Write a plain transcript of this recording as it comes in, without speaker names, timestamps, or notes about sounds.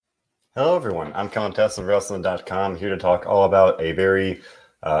Hello, everyone. I'm Colin Tess of Wrestling.com, here to talk all about a very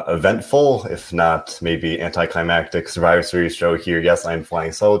eventful, if not maybe anticlimactic Survivor Series show here. Yes, I'm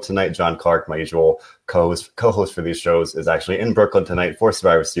flying solo tonight. John Clark, my usual co-host for these shows, is actually in Brooklyn tonight for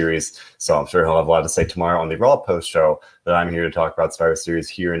Survivor Series, so I'm sure he'll have a lot to say tomorrow on the Raw post show. But I'm here to talk about Survivor Series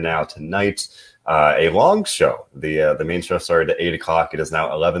here and now tonight. A long show. The main show started at 8 o'clock. It is now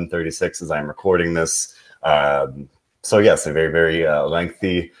 11:36 as I'm recording this. So yes, a very, very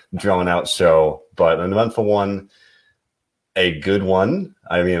lengthy, drawn-out show, but an eventful one, a good one.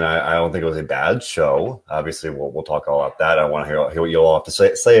 I mean, I don't think it was a bad show. Obviously, we'll talk all about that. I want to hear what you all have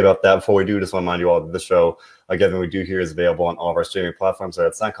to say about that. Before we do, just want to remind you all that the show, again, we do here is available on all of our streaming platforms. So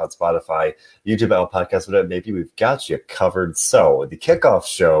it's SoundCloud, Spotify, YouTube, Apple Podcasts, whatever maybe we've got you covered. So the kickoff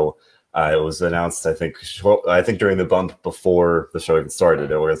show. It was announced, I think during the bump before the show even started,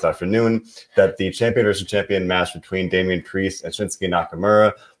 earlier this afternoon, that the champion versus champion match between Damian Priest and Shinsuke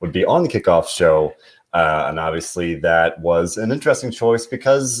Nakamura would be on the kickoff show. And obviously that was an interesting choice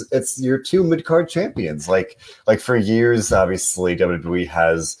because it's your two mid-card champions. Like for years, obviously WWE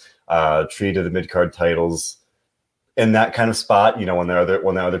has treated the mid-card titles in that kind of spot. You know, when there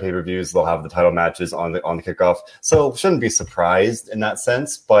are other pay-per-views, they'll have the title matches on the kickoff. So shouldn't be surprised in that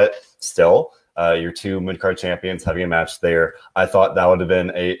sense, but still, your two mid-card champions having a match there. I thought that would have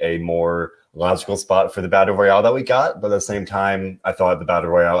been a more logical spot for the Battle Royale that we got, but at the same time, I thought the Battle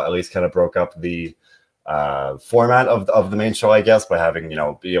Royale at least kind of broke up the format of the main show, I guess, by having,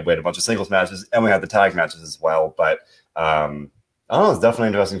 we had a bunch of singles matches and we had the tag matches as well. But I don't know, it's definitely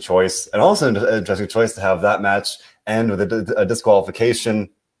an interesting choice, and also an interesting choice to have that match end with a disqualification.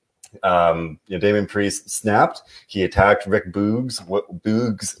 Damian Priest snapped. He attacked Rick Boogs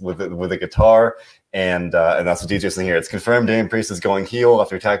with a guitar, and that's what DJ's saying here. It's confirmed Damian Priest is going heel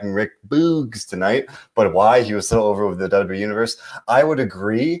after attacking Rick Boogs tonight. But why he was so over with the WWE Universe, I would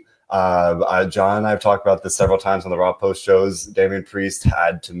agree. John and I have talked about this several times on the Raw post shows. Damian Priest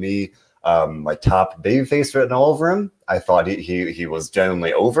had, to me, my top babyface written all over him. I thought he was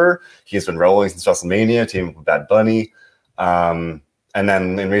genuinely over. He's been rolling since WrestleMania, teaming with Bad Bunny. And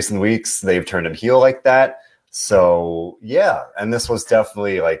then in recent weeks, they've turned him heel like that. So, yeah. And this was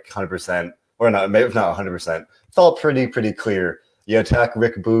definitely like 100%, or not, maybe not 100%. Felt pretty clear. You attack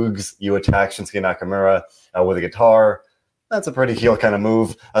Rick Boogs, you attack Shinsuke Nakamura with a guitar. That's a pretty heel kind of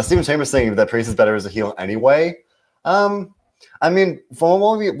move. Stephen Chambers saying that Priest is better as a heel anyway. I mean, from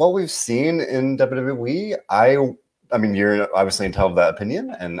what we've seen in WWE, I mean, you're obviously entitled to that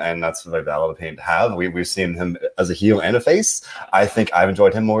opinion, and that's a very valid opinion to have. We've seen him as a heel and a face. I think I've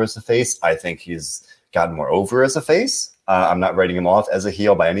enjoyed him more as a face. I think he's gotten more over as a face. I'm not writing him off as a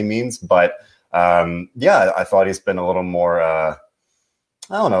heel by any means, but yeah, I thought he's been a little more. I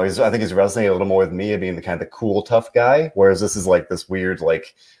don't know. I think he's resonated a little more with me, being the kind of the cool, tough guy. Whereas this is like this weird,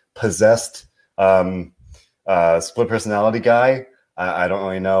 like possessed, split personality guy. I don't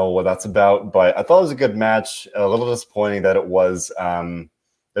really know what that's about, but I thought it was a good match. A little disappointing that it was to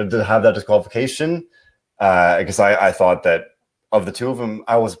have that disqualification, because I thought that of the two of them,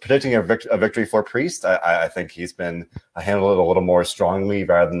 I was predicting a victory for Priest. I think he's been handled it a little more strongly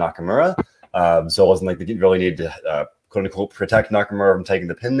rather than Nakamura. So it wasn't like they really need to quote unquote protect Nakamura from taking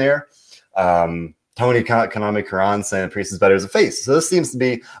the pin there. Tony Konami Karan saying Priest is better as a face. So this seems to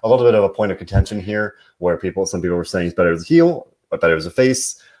be a little bit of a point of contention here, where some people were saying he's better as a heel, but better as a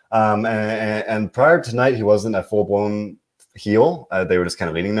face. And prior to tonight, he wasn't a full-blown heel. They were just kind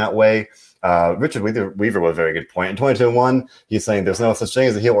of leaning that way. Richard Weaver was a very good point. In 2021, he's saying there's no such thing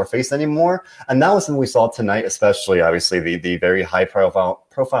as a heel or face anymore. And that was something we saw tonight, especially, obviously, the very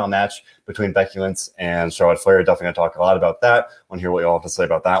high-profile match between Becky Lynch and Charlotte Flair. Definitely going to talk a lot about that. I want to hear what you all have to say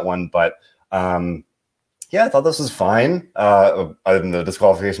about that one. But yeah, I thought this was fine. Other than the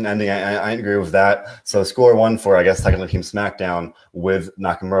disqualification ending, I agree with that. So score one for, I guess, technically Team SmackDown with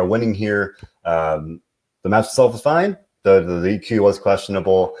Nakamura winning here. The match itself was fine. The DQ was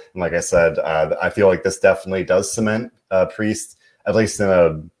questionable. And like I said, I feel like this definitely does cement Priest, at least in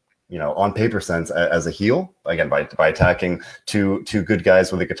a on paper sense, as a heel. Again, by attacking two good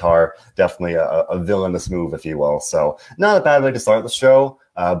guys with a guitar, definitely a villainous move, if you will. So not a bad way to start the show.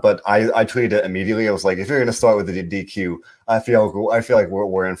 But I tweeted it immediately. I was like, if you're going to start with the DQ, I feel like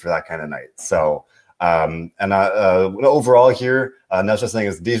we're in for that kind of night. So, overall here, not just saying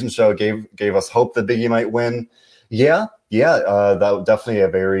it's a decent show. Gave us hope that Biggie might win. Yeah. That was definitely a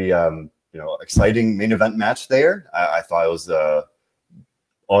very exciting main event match there. I thought it was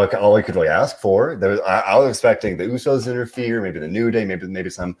all I could really ask for. I was expecting the Usos to interfere, maybe the New Day, maybe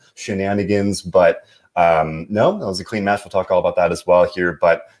some shenanigans, but. No, that was a clean match. We'll talk all about that as well here,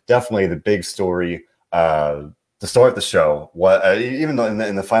 but definitely the big story to start the show, what even though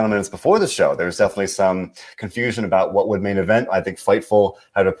in the final minutes before the show, there was definitely some confusion about what would main event. I think Fightful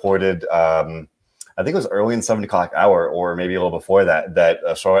had reported, I think it was early in 7 o'clock hour, or maybe a little before that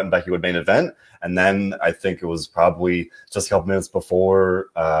Charlotte and Becky would main event. And then I think it was probably just a couple minutes before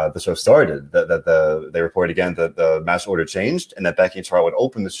the show started that they reported again that the match order changed and that Becky and Charlotte would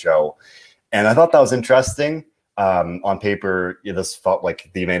open the show. And I thought that was interesting. On paper, this felt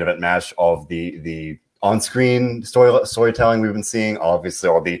like the main event match of the on-screen storytelling we've been seeing. Obviously,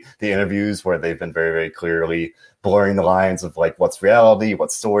 all the interviews where they've been very, very clearly blurring the lines of like what's reality,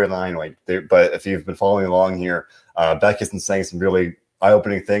 what's storyline. But if you've been following along here, Becky's been saying some really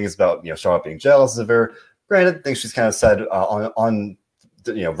eye-opening things about Charlotte being jealous of her. Granted, things she's kind of said on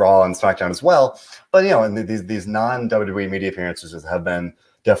Raw and SmackDown as well. But and these non-WWE media appearances have been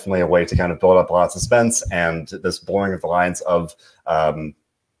definitely a way to kind of build up a lot of suspense and this blurring of the lines of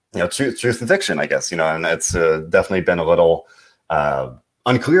truth and fiction, I guess, and it's definitely been a little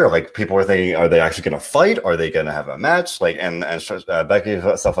unclear. Like people were thinking, are they actually going to fight? Are they going to have a match? And Becky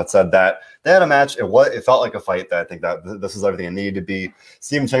herself had said that they had a match. It felt like a fight. That I think that this is everything it needed to be.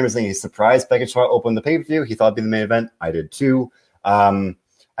 Stephen Chambers saying he's surprised Becky and Charlotte opened the pay-per-view. He thought it'd be the main event. I did too.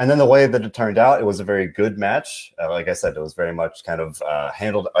 And then the way that it turned out, it was a very good match. Like I said, it was very much kind of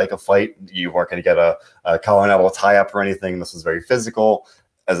handled like a fight. You weren't going to get a collar and elbow tie-up or anything. This was very physical,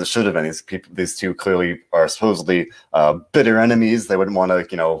 as it should have been. These two clearly are supposedly bitter enemies. They wouldn't want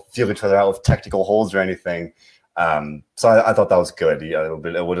to, feel each other out with technical holds or anything. So I thought that was good.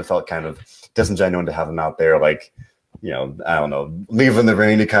 It would have felt kind of disingenuous to have them out there, I don't know, leaving the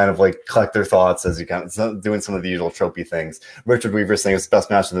ring to kind of like collect their thoughts as you kind of doing some of the usual tropey things. Richard Weaver saying it's the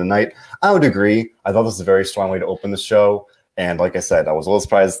best match of the night. I would agree. I thought this was a very strong way to open the show. And like I said, I was a little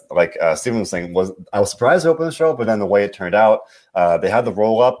surprised, like Steven was saying, I was surprised to open the show, but then the way it turned out, they had the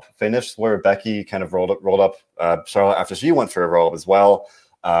roll-up finish where Becky kind of rolled up Charlotte after she went for a roll-up as well.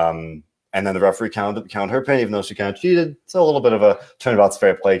 And then the referee counted her pin, even though she kind of cheated. So a little bit of a turnabout's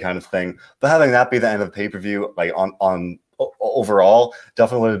fair play kind of thing. But having that be the end of the pay-per-view, like on overall,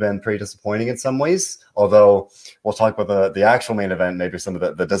 definitely would have been pretty disappointing in some ways. Although we'll talk about the actual main event, maybe some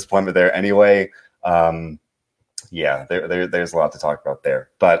of the disappointment there anyway. There's a lot to talk about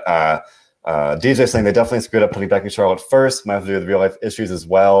there. But DJ saying they definitely screwed up putting Becky and Charlotte first. Might have to do with real life issues as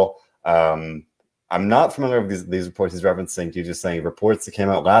well. I'm not familiar with these reports he's referencing. DJ saying reports that came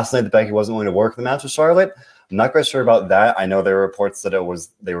out last night that Becky wasn't willing to work the match with Charlotte. I'm not quite sure about that. I know there were reports that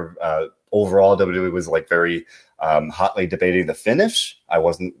overall WWE was like very hotly debating the finish. I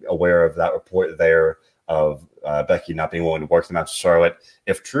wasn't aware of that report there of Becky not being willing to work the match with Charlotte.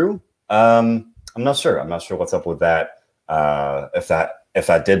 If true, I'm not sure. I'm not sure what's up with that. If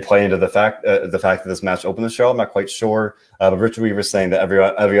that did play into the fact that this match opened the show, I'm not quite sure. But Richard Weaver saying that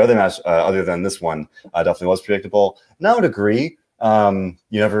every other match other than this one definitely was predictable. And I would agree. You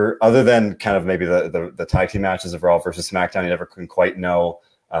never, other than kind of maybe the tag team matches of Raw versus SmackDown, you never can quite know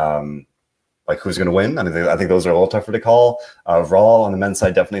like who's going to win. I think those are a little tougher to call. Raw on the men's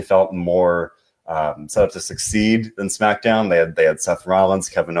side definitely felt more set up to succeed than SmackDown. They had Seth Rollins,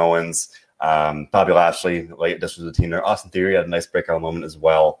 Kevin Owens, Bobby Lashley, late addition to the team there. Austin Theory had a nice breakout moment as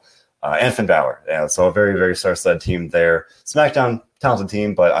well. And Finn Balor. Yeah, so a very, very star-studded team there. SmackDown, talented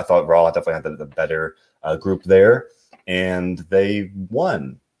team, but I thought Raw definitely had the better group there. And they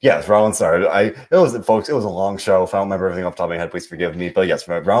won. Yes, Rollins started. It was a long show. If I don't remember everything off the top of my head, please forgive me. But yes,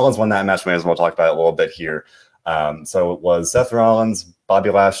 Rollins won that match. May as well talk about it a little bit here. So it was Seth Rollins, Bobby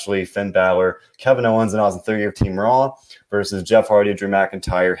Lashley, Finn Balor, Kevin Owens, and Austin Theory of Team Raw versus Jeff Hardy, Drew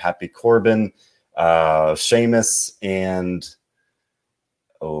McIntyre, Happy Corbin, Sheamus, and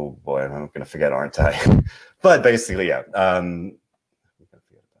oh boy, I'm going to forget, aren't I? But basically, yeah.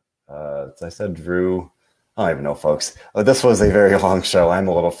 I said Drew. I don't even know, folks. This was a very long show. I'm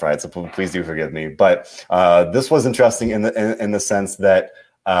a little fried, so please do forgive me. But this was interesting in the sense that,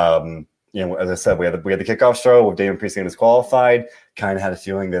 as I said, we had the kickoff show with Damian Priest getting disqualified. Kind of had a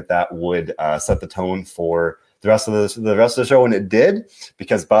feeling that would set the tone for the rest of the show, and it did,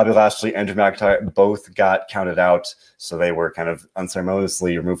 because Bobby Lashley and Drew McIntyre both got counted out, so they were kind of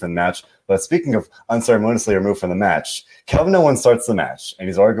unceremoniously removed from the match. But speaking of unceremoniously removed from the match, Kevin Owens starts the match, and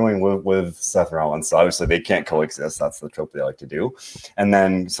he's arguing with Seth Rollins, so obviously they can't coexist. That's the trope they like to do. And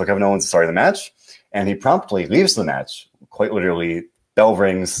then, so Kevin Owens is starting the match, and he promptly leaves the match. Quite literally, bell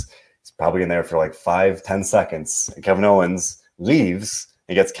rings. He's probably in there for like 5-10 seconds, and Kevin Owens leaves.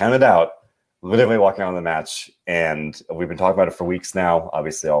 He gets counted out, literally walking on the match. And we've been talking about it for weeks now.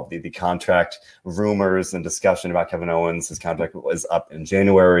 Obviously, all the contract rumors and discussion about Kevin Owens. His contract was up in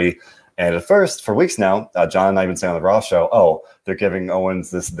January. And at first, for weeks now, John and I have been saying on the Raw show, they're giving Owens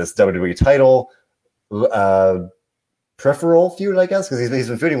this WWE title preferable feud, I guess, because he's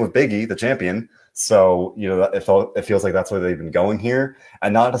been feuding with Big E, the champion. So, it feels like that's where they've been going here.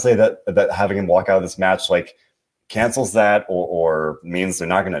 And not to say that having him walk out of this match, like, cancels that or means they're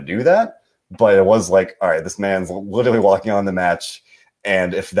not going to do that. But it was like, all right, this man's literally walking on the match.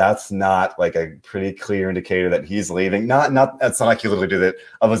 And if that's not like a pretty clear indicator that he's leaving, it's not like he literally did it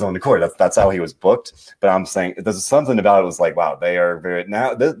of his own accord. That's how he was booked. But I'm saying there's something about it was like, wow, they are very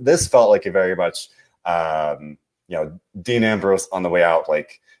now. This felt like a very much, Dean Ambrose on the way out.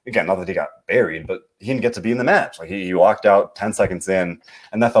 Like, again, not that he got buried, but he didn't get to be in the match. Like he walked out 10 seconds in,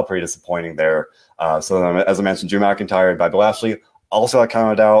 and that felt pretty disappointing there. So as I mentioned, Drew McIntyre and Bobby Lashley also got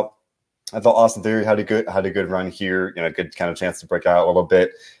counted out. I thought Austin Theory had a good run here, good kind of chance to break out a little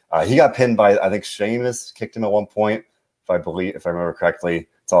bit. He got pinned by, I think, Sheamus kicked him at one point, if I remember correctly.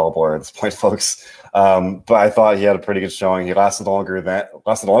 It's all a blur at this point, folks. But I thought he had a pretty good showing. He lasted longer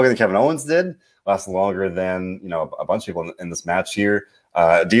than Kevin Owens did. Lasted longer than a bunch of people in this match here.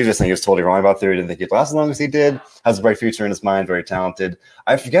 DJ saying he was totally wrong about Theory. Didn't think he'd last as long as he did. Has a bright future in his mind. Very talented.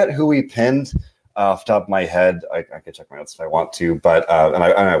 I forget who he pinned. Off the top of my head, I can check my notes if I want to, but and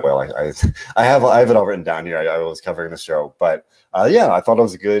I will. I have it all written down here. I was covering the show, but I thought it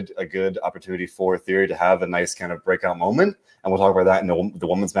was a good opportunity for Theory to have a nice kind of breakout moment, and we'll talk about that in the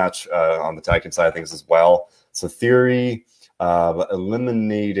women's match on the tag team side of things as well. So Theory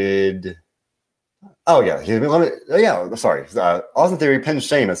eliminated. Oh yeah, sorry. Austin Theory pinned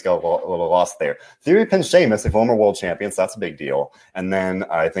Sheamus. Got a little lost there. Theory pinned Sheamus, a former world champion, so that's a big deal. And then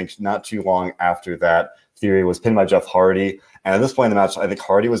I think not too long after that, Theory was pinned by Jeff Hardy. And at this point in the match, I think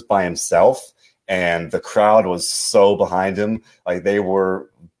Hardy was by himself, and the crowd was so behind him. Like they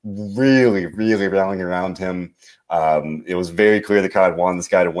were really, really rallying around him. It was very clear the crowd wanted this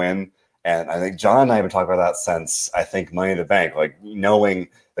guy to win. And I think John and I have been talking about that since, I think, Money in the Bank, like knowing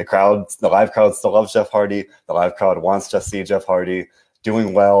the live crowd still loves Jeff Hardy. The live crowd wants to see Jeff Hardy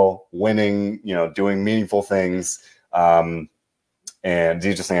doing well, winning, doing meaningful things. And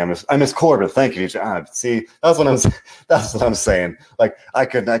DJ saying, I miss Corbin. Thank you, DJ. See, that's what I'm saying. Like, I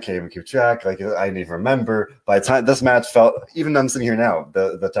can't even keep track. Like, I didn't even remember. By the time this match felt, even I'm sitting here now,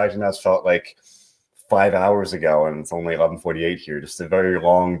 the tag team match felt like 5 hours ago, and it's only 11:48 here. Just a very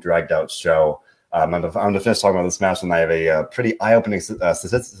long, dragged out show. I'm going to finish talking about this match, and I have a pretty eye-opening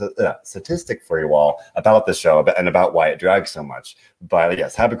statistic for you all about this show and about why it drags so much. But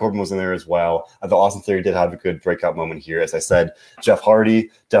yes, Happy Corbin was in there as well. I thought Austin Theory did have a good breakout moment here. As I said, Jeff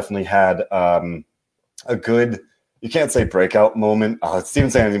Hardy definitely had a good, you can't say breakout moment.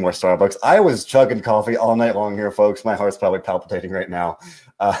 Steven saying anything more Starbucks. I was chugging coffee all night long here, folks. My heart's probably palpitating right now.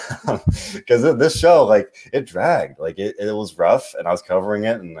 Because this show, like, it dragged. Like, it was rough, and I was covering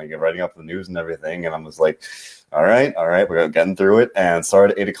it and, like, writing up the news and everything, and I was like, all right, we're getting through it, and it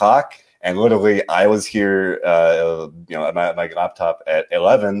started at 8 o'clock, and literally, I was here, at my laptop at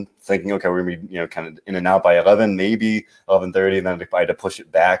 11, thinking, okay, we're going to be, kind of in and out by 11, maybe 11:30, and then I had to push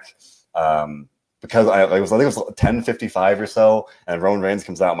it back, because I think it was 10:55 or so, and Roman Reigns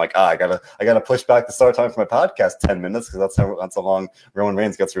comes out. I'm like, I gotta push back the start time for my podcast 10 minutes because that's how long Roman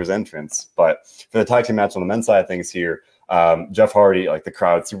Reigns gets through his entrance. But for the tag team match on the men's side of things here, Jeff Hardy, like the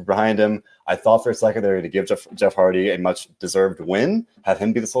crowd super behind him. I thought for a second there to give Jeff Hardy a much deserved win, have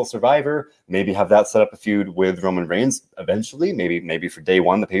him be the sole survivor, maybe have that set up a feud with Roman Reigns eventually, maybe for day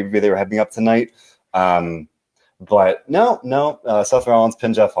one, the pay-per-view they were having up tonight. But no, Seth Rollins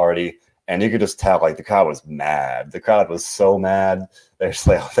pinned Jeff Hardy. And you could just tell, like, the crowd was mad. The crowd was so mad.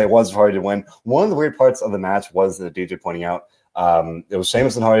 They was Hardy to win. One of the weird parts of the match was the DJ pointing out, it was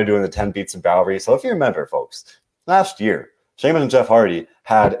Sheamus and Hardy doing the 10 beats of Bowery. So if you remember, folks, last year, Sheamus and Jeff Hardy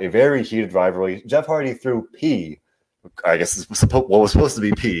had a very heated rivalry. Jeff Hardy threw pee, I guess what was supposed to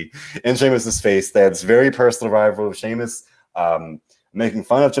be pee, in Sheamus' face. They had this very personal rivalry with Sheamus making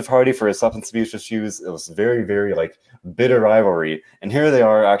fun of Jeff Hardy for his substance abuse issues. It was very, very, like, bitter rivalry. And here they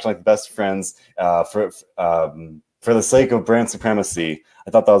are acting like best friends for the sake of brand supremacy.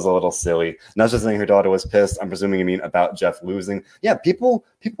 I thought that was a little silly. Not just saying her daughter was pissed. I'm presuming you mean about Jeff losing. Yeah, people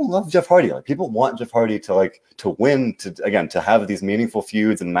love Jeff Hardy. Like, people want Jeff Hardy to win, to have these meaningful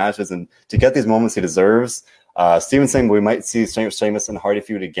feuds and matches and to get these moments he deserves. Steven saying we might see Sheamus and Hardy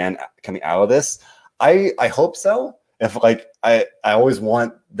feud again coming out of this. I hope so. If, like, I always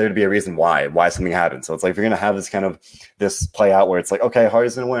want there to be a reason why something happened. So it's like, if you're going to have this play out where it's like, okay,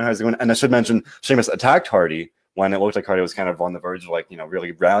 Hardy's going to win. And I should mention, Sheamus attacked Hardy when it looked like Hardy was kind of on the verge of, like,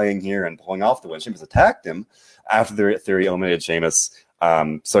 really rallying here and pulling off the win. Sheamus attacked him after the Theory eliminated Sheamus.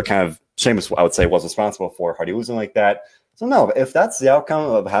 So kind of Sheamus, I would say, was responsible for Hardy losing like that. So no, if that's the outcome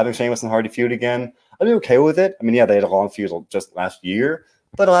of having Sheamus and Hardy feud again, I'd be okay with it. I mean, yeah, they had a long feud just last year,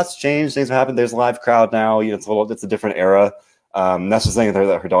 But a lot's changed. Things have happened. There's a live crowd now. It's a different era. That's just saying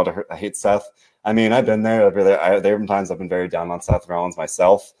that her daughter hates Seth. I mean, I've been there. There have been times I've been very down on Seth Rollins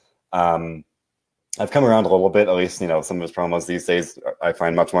myself. I've come around a little bit, at least, some of his promos these days I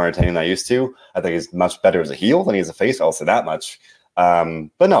find much more entertaining than I used to. I think he's much better as a heel than he is a face. I'll say that much.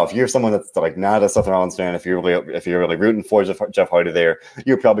 But no, if you're someone that's like not a Seth Rollins fan, if you're really rooting for Jeff Hardy there,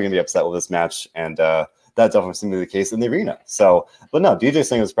 you're probably gonna be upset with this match, and that definitely seemed to be the case in the arena. So, but no, DJ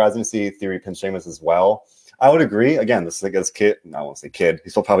Singh was surprising to see Theory pin Sheamus as well. I would agree. Again, this is like his kid. I won't say kid.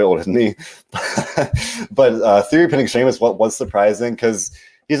 He's still probably older than me. But Theory pinning Sheamus was surprising because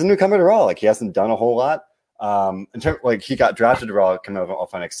he's a newcomer to Raw. Like, he hasn't done a whole lot. In terms, like, he got drafted to Raw coming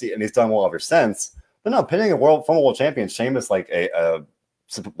off NXT, and he's done well ever since. But no, pinning a former world champion Sheamus like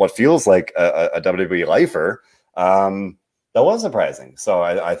what feels like a WWE lifer, that was surprising. So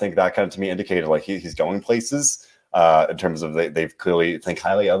I think that kind of to me indicated like he's going places. In terms of they've clearly think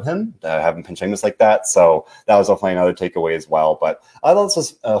highly of him, having pinned Sheamus like that. So that was definitely another takeaway as well. But I thought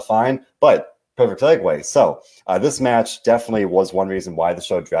this was fine. But perfect segue. So this match definitely was one reason why the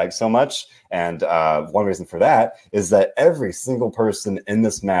show dragged so much. And one reason for that is that every single person in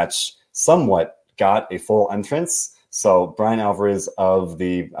this match somewhat got a full entrance. So Brian Alvarez of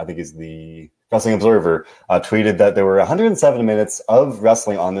I think he's the Wrestling Observer, tweeted that there were 107 minutes of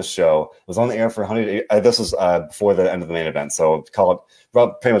wrestling on this show. It was on the air for 108. This was before the end of the main event, so call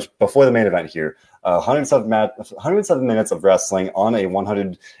it pretty much before the main event here. 107 minutes of wrestling on a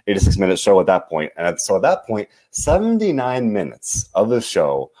 186-minute show at that point. And so at that point, 79 minutes of the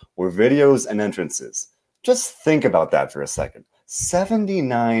show were videos and entrances. Just think about that for a second.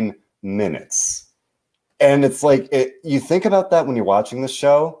 79 minutes. And it's like, you think about that when you're watching the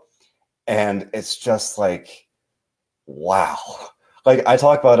show, and it's just like, wow. Like, I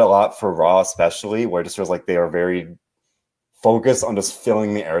talk about it a lot for Raw, especially, where it just feels like they are very focused on just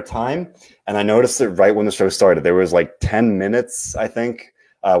filling the airtime. And I noticed it right when the show started. There was like 10 minutes, I think,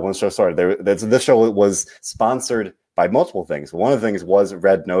 when the show started. This show was sponsored by multiple things. One of the things was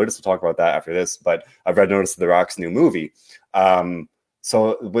Red Notice. We'll talk about that after this, but I've Red Notice of The Rock's new movie.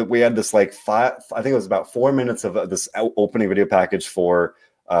 So we had this like I think it was about 4 minutes of this opening video package for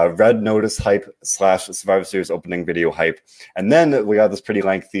Red Notice hype / Survivor Series opening video hype. And then we got this pretty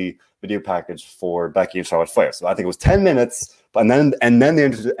lengthy video package for Becky and Charlotte Flair. So I think it was 10 minutes, and then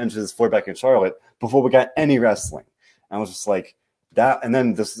the entrances for Becky and Charlotte before we got any wrestling. And I was just like, that, and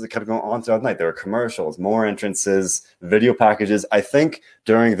then this kept going on throughout the night. There were commercials, more entrances, video packages. I think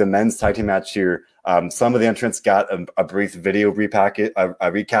during the men's tag team match here, some of the entrants got a brief video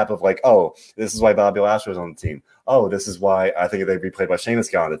recap of like, oh, this is why Bobby Lashley was on the team. Oh, this is why I think they replayed why Sheamus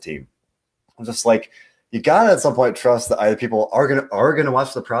got on the team. I'm just like, you gotta at some point trust that either people are gonna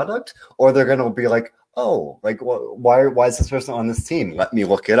watch the product, or they're gonna be like, oh, like why is this person on this team? Let me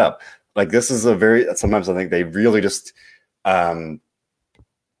look it up. Like, this is sometimes I think they really just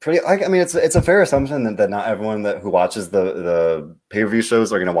pretty. I mean, it's a fair assumption that not everyone who watches the pay-per-view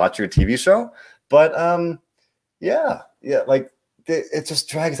shows are gonna watch your TV show, but yeah, like it just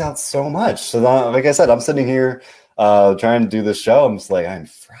drags out so much. So like I said, I'm sitting here trying to do this show. I'm just like, I'm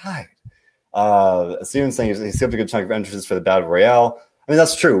fried. Steven's saying he skipped a good chunk of entrances for the Battle Royale. I mean,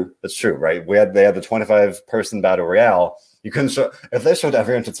 that's true. That's true, right? They had the 25-person Battle Royale. You couldn't show, if they showed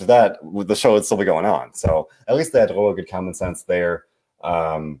every entrance of that, the show would still be going on. So at least they had a little good common sense there,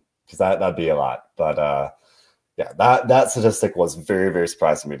 because that'd be a lot. But yeah, that statistic was very, very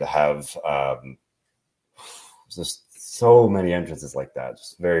surprising to me to have just so many entrances like that.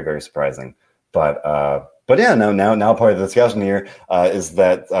 Just very, very surprising. But yeah, now part of the discussion here is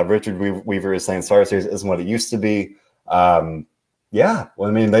that Richard Weaver is saying Star Series isn't what it used to be. Yeah, well,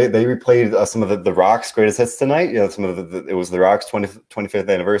 I mean, they replayed some of the Rock's greatest hits tonight. You know, some of it was the Rock's 25th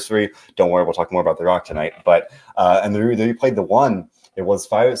anniversary. Don't worry, we'll talk more about the Rock tonight. But and they replayed the one. It was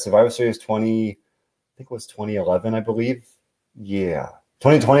Survivor Series 20. I think it was 2011, I believe. Yeah,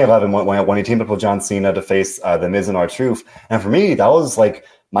 2011 when he teamed up with John Cena to face The Miz and R-Truth. And for me, that was like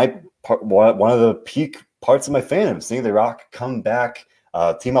one of the peak parts of my fandom, seeing The Rock come back,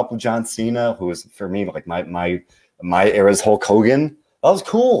 team up with John Cena, who was for me like my era's Hulk Hogan. That was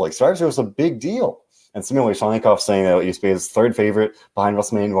cool. Like, Survivor Series was a big deal. And similarly, Shawn Lakoff saying that it used to be his third favorite behind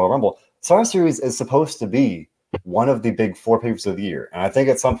WrestleMania Royal Rumble. Survivor Series is supposed to be one of the big 4 pay-per-views of the year. And I think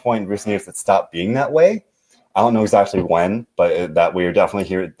at some point in recent years it stopped being that way. I don't know exactly when, but that we are definitely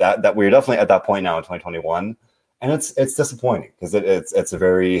here. That we are definitely at that point now in 2021. And it's disappointing because it's a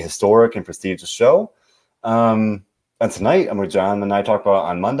very historic and prestigious show. And tonight, I'm with John and I talked about it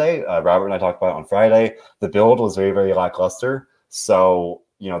on Monday. Robert and I talked about it on Friday. The build was very, very lackluster. So,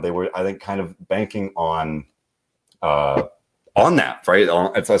 you know, they were, I think, kind of banking on on that, right?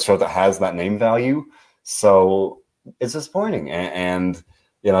 It's a show that has that name value. So it's disappointing. And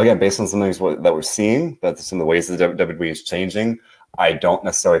again, based on some things that we're seeing, that some of the ways that WWE is changing, I don't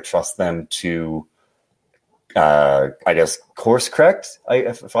necessarily trust them to, I guess, course correct.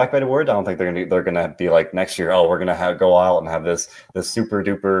 If I like better word, I don't think they're gonna be like next year. Oh, we're gonna go out and have this super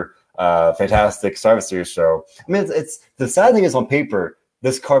duper fantastic Survivor Series show. I mean, it's the sad thing is on paper,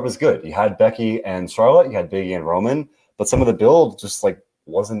 this card was good. You had Becky and Charlotte, you had Big E and Roman, but some of the build just like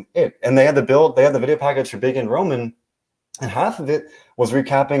wasn't it. And they had the video package for Big E and Roman, and half of it was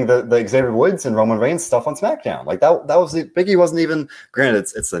recapping the Xavier Woods and Roman Reigns stuff on SmackDown. Like that was Big E wasn't even, granted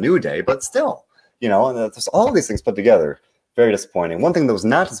it's the New Day, but still, and just all of these things put together. Very disappointing. One thing that was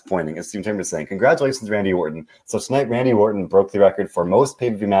not disappointing is Steven Chambers saying, "Congratulations, Randy Orton." So tonight, Randy Orton broke the record for most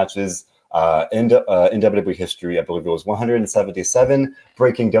pay-per-view matches in WWE history. I believe it was 177,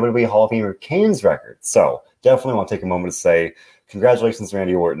 breaking WWE Hall of Famer Kane's record. So definitely want to take a moment to say, congratulations,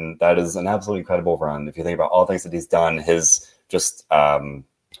 Randy Orton. That is an absolutely incredible run. If you think about all the things that he's done, his just, I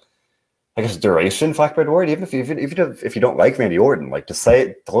guess, duration, for lack of a better word, even if you don't like Randy Orton, like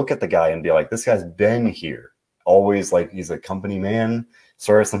to look at the guy and be like, this guy's been here. Always, like, he's a company man.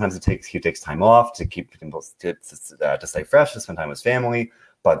 Sure, sometimes he takes time off to keep to stay fresh, to spend time with his family.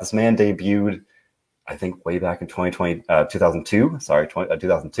 But this man debuted, I think, way back in 2002. Sorry,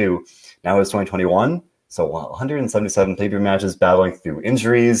 2002. Now it's 2021. So 177 pay-per-view matches, battling through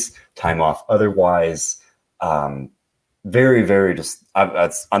injuries, time off otherwise. Very, very just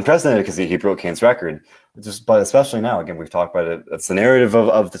that's unprecedented because he broke Kane's record. But especially now, again, we've talked about it. It's the narrative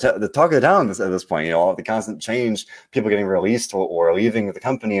of the talk of the town at this point. The constant change, people getting released or leaving the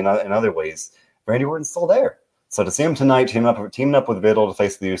company in other ways. Randy Orton's still there. So to see him tonight teaming up with Riddle to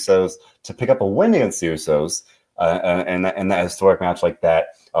face the Usos, to pick up a win against the Usos, and that historic match like that.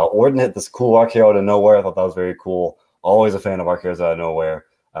 Orton hit this cool RKO out of nowhere. I thought that was very cool. Always a fan of RKOs out of nowhere.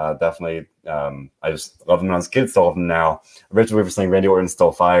 Definitely, I just love him when I was a kid, still love him now. Richard Weaver saying Randy Orton's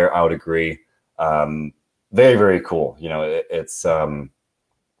still fire. I would agree. Very, very cool. It's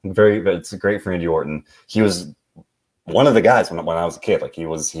great for Randy Orton. He was one of the guys when I was a kid. Like he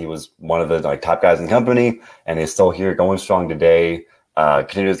was one of the top guys in the company, and he's still here, going strong today.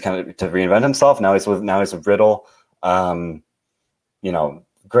 Continues to reinvent himself. Now he's with Riddle.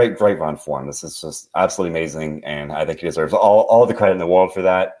 Great run for him. This is just absolutely amazing, and I think he deserves all the credit in the world for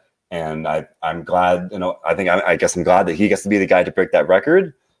that. And I'm glad. I guess I'm glad that he gets to be the guy to break that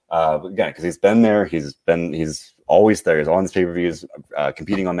record. Again, because he's been there. He's always there. He's on his pay-per-views,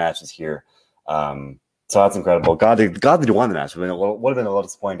 competing on matches here. So that's incredible. God that he won the match. Would have been a little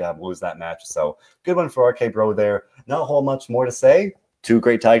disappointing to lose that match. So good one for RK Bro there. Not a whole much more to say. Two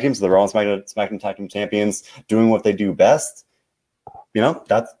great tag teams, the Raw and SmackDown tag team champions, doing what they do best. That's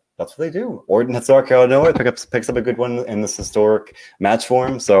what they do. Orton hits RK out of nowhere, picks up a good one in this historic match for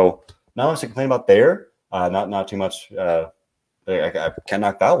him. So not much to complain about there. Not too much. I can't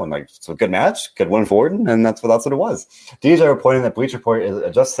knock that one. Like, so good match, good win for Orton, and that's what it was. DJ reporting that Bleacher Report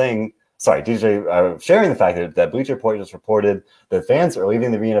is just saying. Sorry, DJ sharing the fact that Bleacher Report just reported that fans are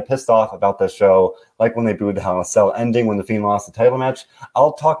leaving the arena pissed off about the show, like when they booed the Hell in a Cell ending when the Fiend lost the title match.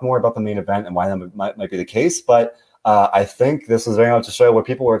 I'll talk more about the main event and why that might be the case, but I think this was very much a show where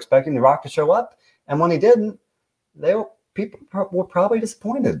people were expecting The Rock to show up, and when he didn't, people were probably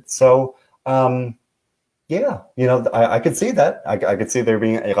disappointed. So, yeah, I could see that. I could see there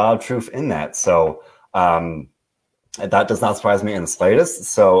being a lot of truth in that. So, that does not surprise me in the slightest.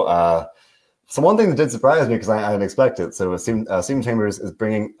 So, one thing that did surprise me because I didn't expect it. So, Steven Chambers is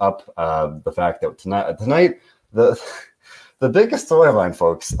bringing up the fact that tonight the biggest storyline,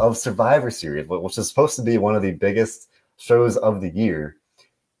 folks, of Survivor Series, which is supposed to be one of the biggest shows of the year,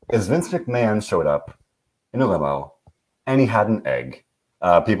 is Vince McMahon showed up in a limo and he had an egg.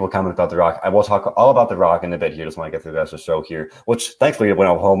 People comment about The Rock. I will talk all about The Rock in a bit here. Just want to get through the rest of the show here, which thankfully went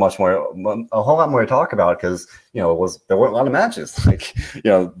a whole lot more to talk about because there weren't a lot of matches.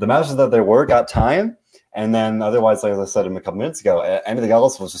 The matches that there were got time, and then otherwise, like I said a couple minutes ago, anything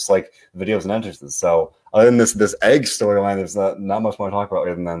else was just like videos and entrances. So other than this egg storyline, there's not much more to talk about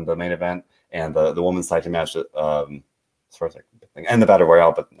other than the main event and the women's tag team match. As far as and the battle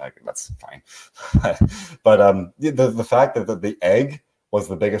royale, but that's fine. But the fact that the egg was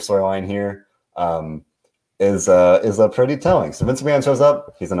the biggest storyline here is pretty telling. So Vince McMahon shows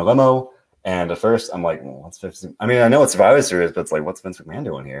up. He's in a limo. And at first, I'm like, well, what's Vince? I mean, I know it's Survivor Series, but it's like, what's Vince McMahon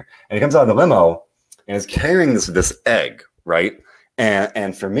doing here? And he comes out of the limo and is carrying this egg, right?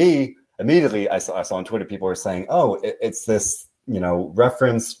 And for me, immediately, I saw on Twitter, people were saying, oh, it's this,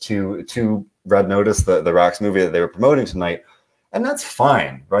 reference to Red Notice, the Rock's movie that they were promoting tonight. And that's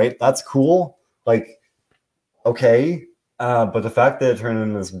fine, right? That's cool. Like, okay. But the fact that it turned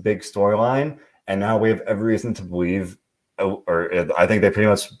into this big storyline, and now we have every reason to believe, I think they pretty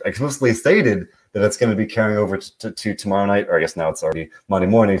much explicitly stated that it's going to be carrying over to tomorrow night, or I guess now it's already Monday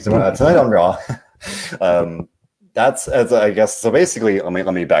morning, tonight on Raw. That's as I guess. So basically, let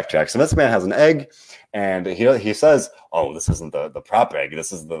me backtrack. So this man has an egg, and he says, "Oh, this isn't the prop egg.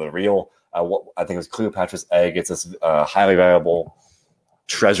 This is the real. What I think it was Cleopatra's egg. It's this highly valuable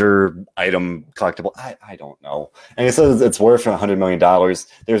treasure item collectible. I don't know." And he says it's worth $100 million.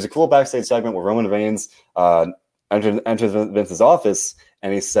 There's a cool backstage segment where Roman Reigns enters Vince's office,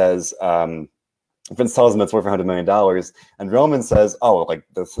 and he says. Vince tells him it's worth $100 million, and Roman says, "Oh, like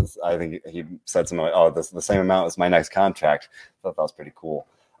this is." I think he said something like, "Oh, this is the same amount as my next contract." I thought that was pretty cool.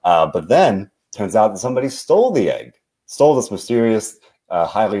 But then turns out that somebody stole the egg, stole this mysterious,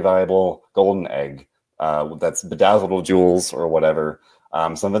 highly valuable golden egg that's bedazzled with jewels or whatever.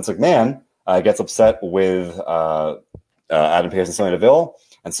 So Vince McMahon gets upset with Adam Pearce and Sonya Deville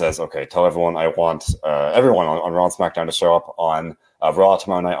and says, "Okay, tell everyone I want everyone on Raw and SmackDown to show up on Raw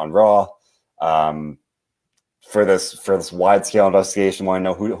tomorrow night on Raw." For this wide scale investigation, want to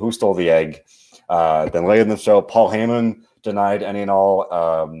know who stole the egg. Then later in the show, Paul Heyman denied any and all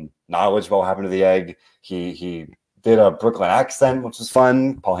knowledge about what happened to the egg. He did a Brooklyn accent, which was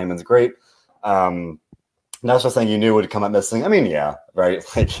fun. Paul Heyman's great. That's just saying you knew it would come up missing. I mean, yeah, right.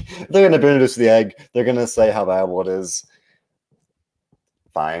 Like they're going to introduce the egg. They're going to say how valuable it is.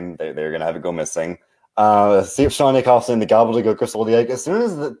 Fine, they're going to have it go missing. Sean Nicholson saying the gobbledygook stole the egg. As soon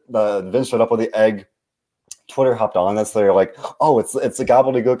as the Vince showed up with the egg, Twitter hopped on this. They're like, "Oh, it's the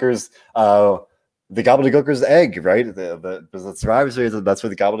gobbledygooker's egg, right? The Survivor Series. That's where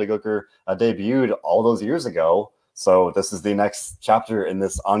the gobbledygooker debuted all those years ago. So this is the next chapter in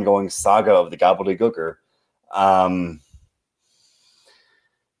this ongoing saga of the gobbledygooker."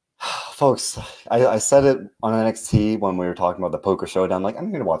 Folks, I said it on NXT when we were talking about the Poker Showdown. Like, I'm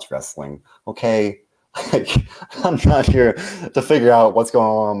here to watch wrestling, okay? Like, I'm not here to figure out what's going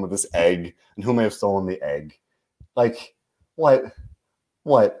on with this egg and who may have stolen the egg. Like, what?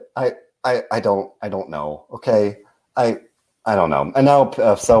 I don't know. Okay, I don't know. And now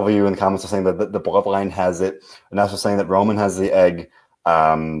several of you in the comments are saying that the Bloodline has it, and that's just saying that Roman has the egg.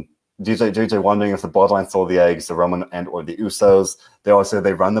 JJ wondering if the Bloodline stole the eggs, the Roman and or the Usos. They also say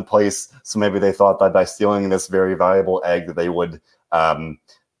they run the place, so maybe they thought that by stealing this very valuable egg that they would, I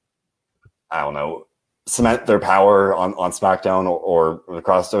don't know, cement their power on SmackDown or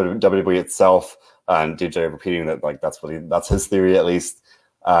across WWE itself. And DJ repeating that like that's his theory at least.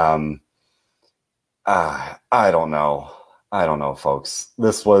 I don't know, folks.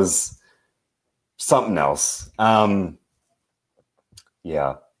 This was something else.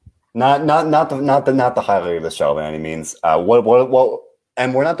 Yeah. Not the highlight of the show by any means. What?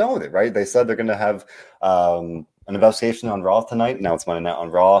 And we're not done with it, right? They said they're going to have an investigation on Raw tonight. Now it's Monday night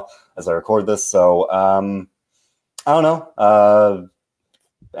on Raw as I record this. So I don't know.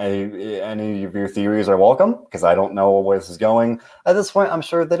 Any of your theories are welcome because I don't know where this is going at this point. I'm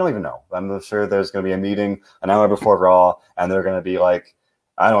sure they don't even know. I'm sure there's going to be a meeting an hour before Raw, and they're going to be like,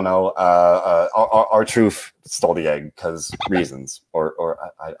 I don't know, R-Truth stole the egg because reasons, or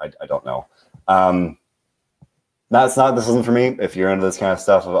I don't know. This isn't for me. If you're into this kind of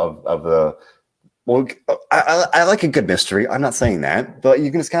stuff of the, well, I like a good mystery. I'm not saying that, but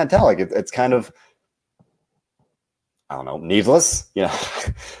you can just kind of tell, like it's kind of, I don't know, needless. Yeah,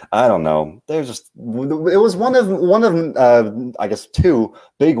 I don't know. There's just it was one of I guess two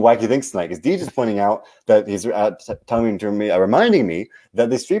big wacky things tonight. Because D just pointing out that he's reminding me that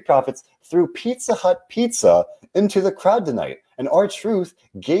the Street Profits threw Pizza Hut pizza into the crowd tonight, and R-Truth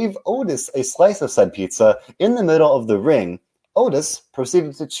gave Otis a slice of said pizza in the middle of the ring. Otis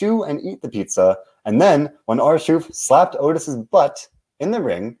proceeded to chew and eat the pizza, and then when R-Truth slapped Otis's butt in the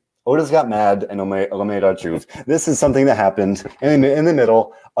ring, Otis got mad and eliminated R-Truth. This is something that happened in the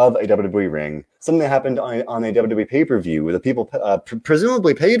middle of a WWE ring. Something that happened on a WWE pay-per-view that people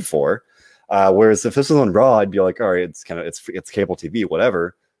presumably paid for. Whereas if this was on Raw, I'd be like, all right, it's it's cable TV,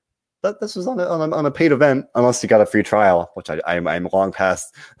 whatever. But this was on a paid event, unless you got a free trial, which I'm long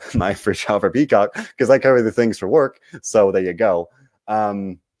past my free trial for Peacock because I cover the things for work. So there you go.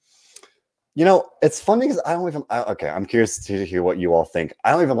 You know, it's funny because okay, I'm curious to hear what you all think.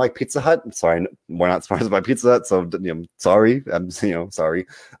 I don't even like Pizza Hut. I'm sorry, we're not sponsored by Pizza Hut, so sorry. I'm sorry.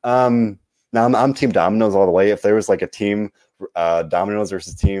 Now I'm Team Domino's all the way. If there was like a team Domino's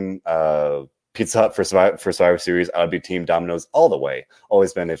versus team Pizza Hut for Survivor Series, I would be Team Domino's all the way.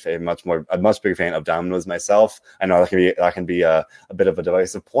 Always been a much bigger fan of Domino's myself. I know that can be a bit of a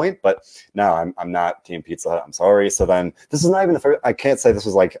divisive point, but no, I'm not Team Pizza Hut. I'm sorry. So then this is not even the first. I can't say this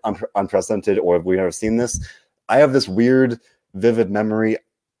was like unprecedented or we've never seen this. I have this weird, vivid memory.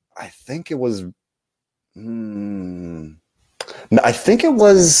 I think it was. I think it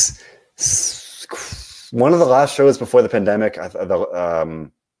was one of the last shows before the pandemic.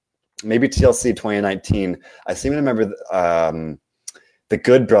 Maybe TLC 2019. I seem to remember the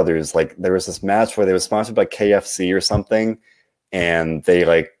Good Brothers. Like there was this match where they were sponsored by KFC or something, and they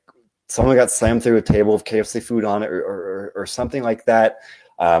like someone got slammed through a table of KFC food on it or something like that.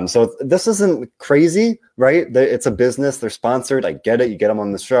 So this isn't crazy, right? It's a business. They're sponsored. I get it. You get them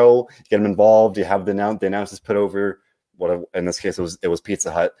on the show, you get them involved. You have the announcers put over what in this case it was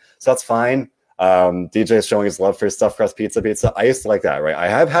Pizza Hut. So that's fine. DJ is showing his love for stuffed crust pizza. I used to like that, right? I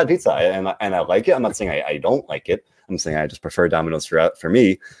have had pizza and I like it. I'm not saying I don't like it. I'm saying I just prefer Domino's for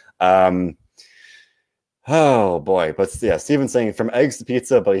me. Oh boy, but yeah, Steven's saying from eggs to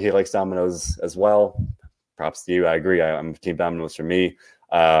pizza, but he likes Domino's as well. Props to you. I agree. I'm Team Domino's for me.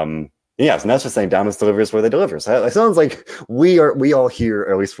 Yes, and that's just saying Domino's delivers where they deliver. So it sounds like we all here,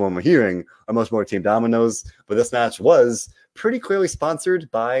 or at least from what we're hearing, are much more Team Domino's. But this match was pretty clearly sponsored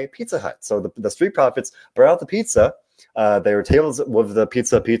by Pizza Hut. So the Street Profits brought out the pizza. They were tables with the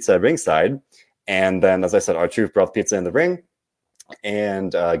pizza ringside, and then, as I said, R-Truth brought the pizza in the ring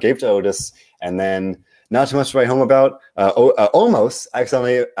and gave to Otis, and then. Not too much to write home about. Almost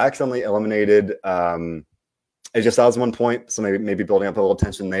accidentally eliminated AJ Styles at one point, so maybe building up a little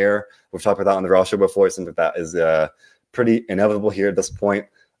tension there. We've talked about that on the Raw show before. It seems like that is pretty inevitable here at this point.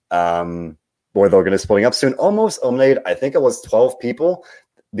 Where they're going to be splitting up soon. Almost eliminated. I think it was 12 people.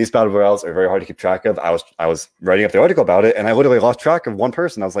 These battle royals are very hard to keep track of. I was writing up the article about it, and I literally lost track of one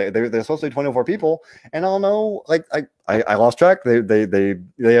person. I was like, they're supposed to be 24 people, and I don't know. Like I lost track. They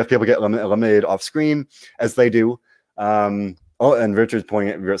have people get eliminated off screen as they do. And Richard's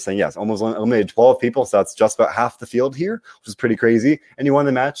saying yes, almost eliminated 12 people, so that's just about half the field here, which is pretty crazy. And he won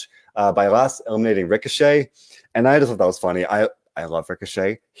the match by last eliminating Ricochet, and I just thought that was funny. I love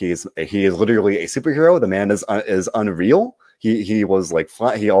Ricochet. He is literally a superhero. The man is unreal. He was like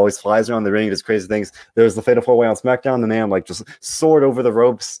he always flies around the ring, does crazy things. There was the Fatal 4-Way on SmackDown. The man like just soared over the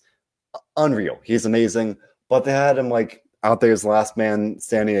ropes. Unreal. He's amazing. But they had him like out there as the last man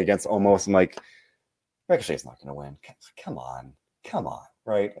standing against Omos. I'm like, Ricochet's not going to win. Come on,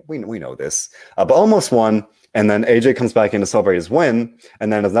 right? We know this. But Omos won, and then AJ comes back in to celebrate his win.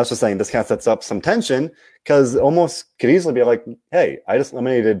 And then that's just saying this kind of sets up some tension because Omos could easily be like, hey, I just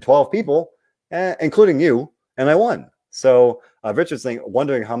eliminated 12 people, including you, and I won. So Richard's saying,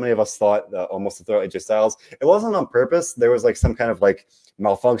 wondering how many of us thought almost to throw AJ Styles. It wasn't on purpose. There was like some kind of like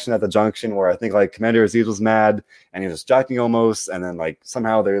malfunction at the junction where I think like Commander Aziz was mad and he was distracting almost, and then like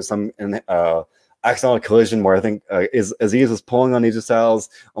somehow there's some accidental collision where I think Aziz was pulling on AJ Styles,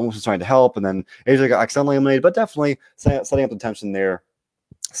 almost was trying to help, and then AJ got accidentally eliminated, but definitely setting up the tension there.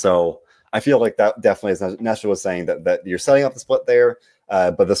 So I feel like that definitely, as Nestor was saying, that you're setting up the split there.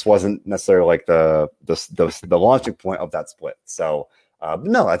 But this wasn't necessarily like the launching point of that split. So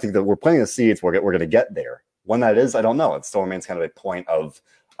no, I think that we're planting the seeds. We're going to get there. When that is, I don't know. It still remains kind of a point of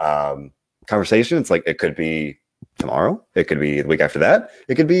conversation. It's like it could be tomorrow. It could be the week after that.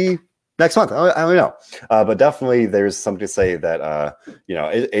 It could be next month. I don't know. But definitely there's something to say that,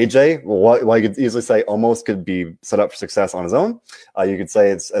 AJ, while you could easily say almost could be set up for success on his own. You could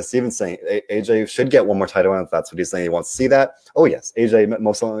say, it's as Steven's saying, AJ should get one more title run if that's what he's saying. He wants to see that. Oh, yes. AJ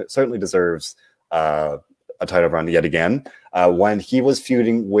most certainly deserves a title run yet again. When he was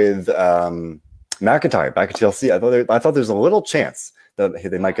feuding with McIntyre back at TLC, I thought there's a little chance that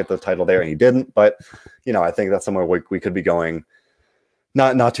they might get the title there, and he didn't. But, I think that's somewhere we could be going.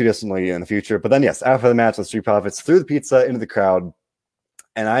 Not too distantly in the future. But then, yes, after the match, the Street Profits threw the pizza into the crowd.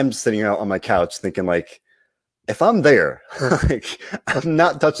 And I'm sitting out on my couch thinking, like, if I'm there, like, I'm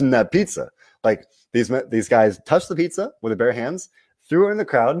not touching that pizza. Like, these guys touched the pizza with their bare hands, threw it in the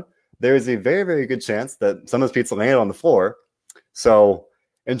crowd. There is a very, very good chance that some of this pizza landed on the floor. So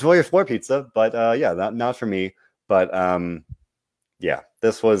enjoy your floor pizza. But, not for me. But, yeah,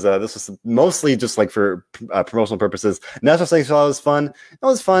 this was mostly just like for promotional purposes. National Sanctions was fun. It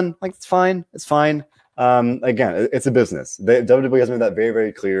was fun. Like, it's fine. Again, it's a business. WWE has made that very,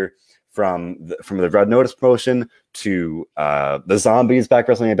 very clear from the Red Notice promotion to the Zombies back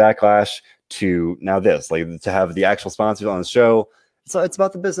WrestleMania Backlash to now this, like to have the actual sponsors on the show. So it's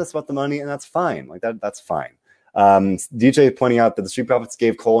about the business, about the money, and that's fine. Like that's fine. DJ pointing out that the Street Profits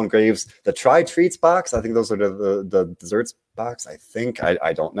gave Cole and Graves the Try Treats box. I think those are the desserts box. I think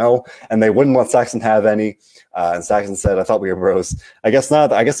I don't know, and they wouldn't let Saxon have any. And Saxon said, "I thought we were bros. I guess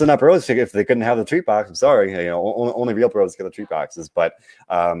not. I guess they're not bros if they couldn't have the treat box. I'm sorry. Only real bros get the treat boxes." But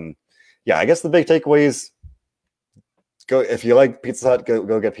I guess the big takeaways: go if you like Pizza Hut,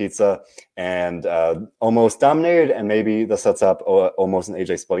 go get pizza. And Omos dominated, and maybe this sets up Omos and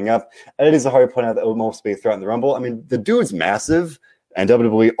AJ splitting up. And it is a hard to point out that Omos be throughout in the Rumble. I mean, the dude's massive, and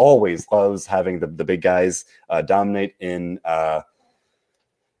WWE always loves having the big guys dominate in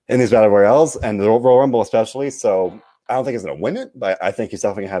these battle royales, and the Royal Rumble especially. So I don't think he's going to win it, but I think he's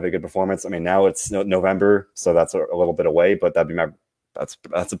definitely going to have a good performance. I mean, now it's November, so that's a little bit away, but that's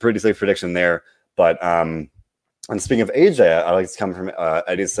a pretty safe prediction there. But and speaking of AJ, I like to come from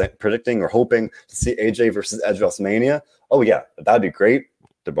Eddie's predicting or hoping to see AJ versus Edge WrestleMania. Oh yeah, that'd be great.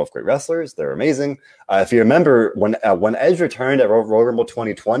 They're both great wrestlers. They're amazing. If you remember, when Edge returned at Royal Rumble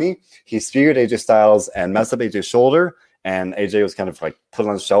 2020, he speared AJ Styles and messed up AJ's shoulder, and AJ was kind of like put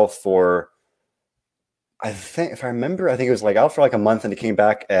on the shelf for, I think, if I remember, I think it was like out for like a month, and he came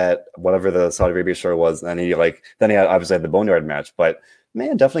back at whatever the Saudi Arabia show was, and he obviously had the Boneyard match. But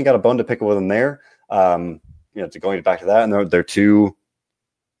man, definitely got a bone to pick with him there. To going back to that, and they're two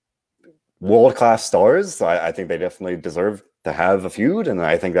world-class stars, so I think they definitely deserve to have a feud, and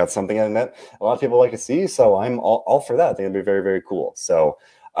I think that's something that a lot of people like to see. So I'm all for that. I think it'd be very, very cool. So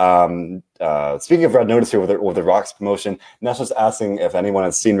speaking of Red Notice here with the Rock's promotion, Nash was asking if anyone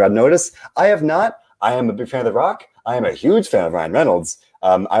has seen Red Notice. I have not. I am a big fan of The Rock. I am a huge fan of Ryan Reynolds.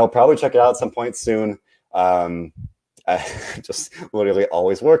 I will probably check it out at some point soon. I just literally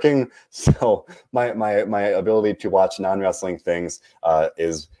always working, so my ability to watch non-wrestling things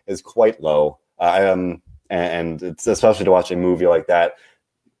is quite low. And it's especially to watch a movie like that.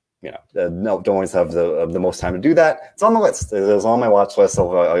 Don't always have the most time to do that. It's on the list. It's on my watch list,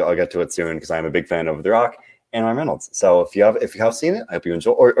 so I'll get to it soon because I'm a big fan of The Rock and Ryan Reynolds. So if you have seen it, I hope you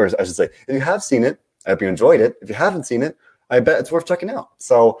enjoy. Or I should say, if you have seen it, I hope you enjoyed it. If you haven't seen it, I bet it's worth checking out.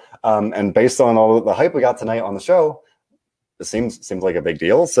 So and based on all the hype we got tonight on the show, it seems like a big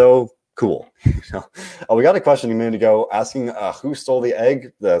deal. So cool. We got a question a minute ago asking who stole the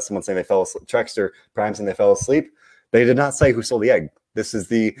egg. Someone saying they fell asleep. Trexter Prime saying they fell asleep. They did not say who stole the egg. This is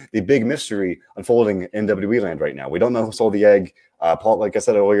the big mystery unfolding in WWE land right now. We don't know who stole the egg. Paul, like I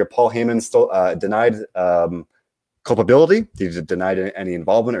said earlier, Paul Heyman denied culpability. He denied any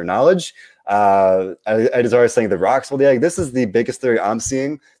involvement or knowledge. As I was saying, The Rock stole the egg. This is the biggest theory I'm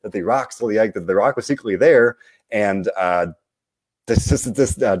seeing, that The Rock stole the egg, that The Rock was secretly there, and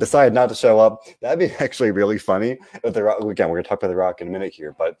decided not to show up. That'd be actually really funny. If The Rock, again, we're going to talk about The Rock in a minute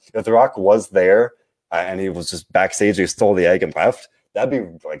here, but if The Rock was there and he was just backstage, he stole the egg and left, that'd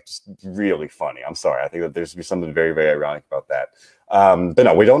be like just really funny. I'm sorry. I think that there's something very, very ironic about that. But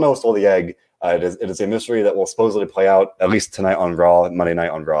no, we don't know who stole the egg. It is a mystery that will supposedly play out at least tonight on Raw, Monday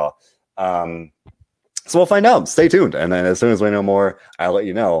night on Raw. So we'll find out. Stay tuned. And then as soon as we know more, I'll let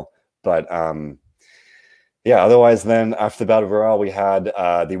you know. But yeah, otherwise then after the Battle Royale, we had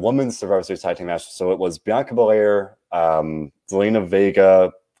the Women's Survivor Series tag team match. So it was Bianca Belair, Zelina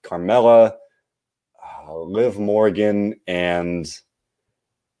Vega, Carmella, Liv Morgan, and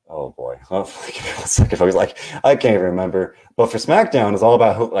oh boy, give me 1 second. I was like, I can't even remember. But for SmackDown, it's all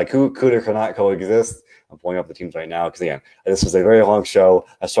about who could or could not coexist. I'm pulling up the teams right now because again, this was a very long show.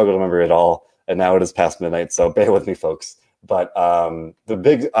 I struggled to remember it all, and now it is past midnight. So bear with me, folks. But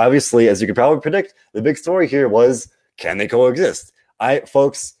obviously, as you could probably predict, the big story here was, can they coexist?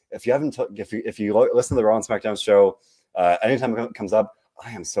 Folks, if you listen to the Raw and SmackDown show, anytime it comes up, I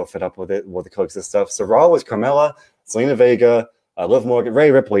am so fed up with the coexist stuff. So Raw was Carmella, Zelina Vega, Liv Morgan,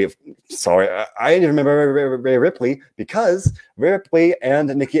 Rhea Ripley. Sorry, I didn't remember Rhea Ripley because Rhea Ripley and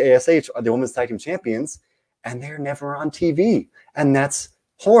Nikki ASH are the women's tag team champions, and they're never on TV, and that's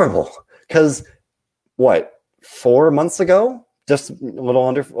horrible. Because 4 months ago, just a little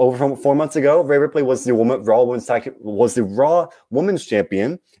over 4 months ago, Rhea Ripley was the Raw Women's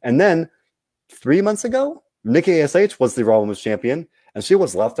Champion, and then 3 months ago, Nikki ASH was the Raw Women's Champion, and she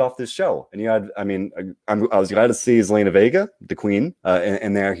was left off this show. And I was glad to see Zelina Vega, the Queen,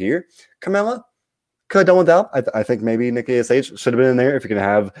 in there here. Carmella could have done without. I think maybe Nikki ASH should have been in there if you're going to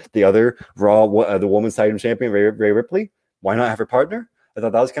have the other Raw, the Women's Tag Team Champion, Rhea Ripley. Why not have her partner? I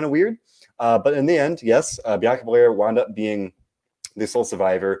thought that was kind of weird. But in the end, yes, Bianca Belair wound up being the sole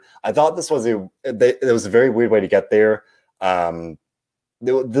survivor. I thought this was it was a very weird way to get there.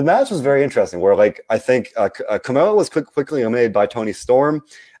 The match was very interesting, where I think Carmella was quickly eliminated by Toni Storm,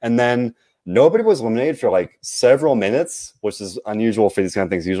 and then nobody was eliminated for several minutes, which is unusual for these kind of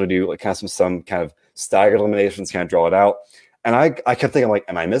things. Usually do kind of some kind of staggered eliminations, kind of draw it out. And I kept thinking,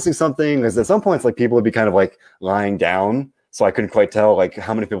 am I missing something? Because at some points, people would be kind of lying down, so I couldn't quite tell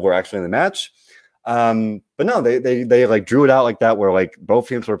how many people were actually in the match. But no, they drew it out like that, where both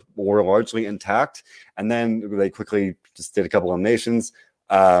teams were largely intact, and then they quickly just did a couple eliminations.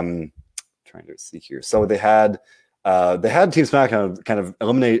 Trying to see here. So they had They had Team SmackDown kind of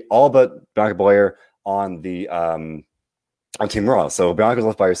eliminate all but Bianca Belair on the on Team Raw. So Bianca's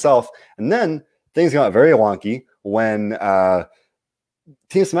left by herself, and then things got very wonky when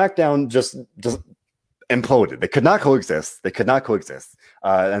Team SmackDown just imploded. They could not coexist.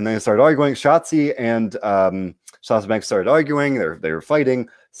 And then they started arguing. Shotzi and Sasha Banks started arguing. They were fighting.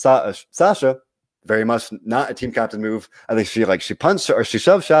 Sasha, very much not a team captain move. I think she punched or she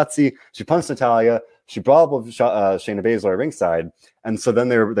shoved Shotzi. She punched Natalya. She brought up Shayna Baszler ringside. And so then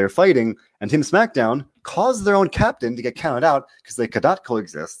they're fighting. And Team SmackDown caused their own captain to get counted out because they could not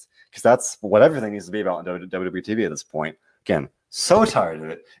coexist. Because that's what everything needs to be about on WWE TV at this point. Again, so tired of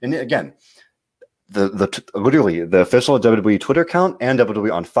it. And again, literally the official WWE Twitter account and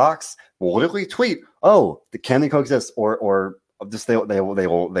WWE on Fox will literally tweet, "Oh, can they coexist?" or just they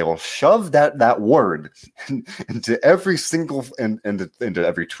will shove that word into every single into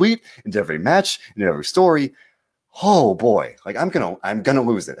every tweet, into every match, into every story. Oh boy, like I'm gonna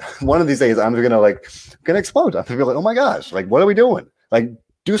lose it. One of these days I'm gonna explode. I'm gonna be like, oh my gosh, like what are we doing? Like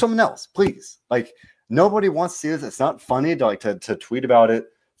do something else, please. Like nobody wants to see this. It's not funny to tweet about it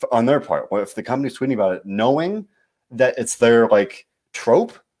on their part. What if the company's tweeting about it, knowing that it's their like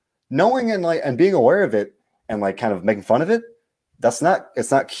trope, knowing and being aware of it and like kind of making fun of it? It's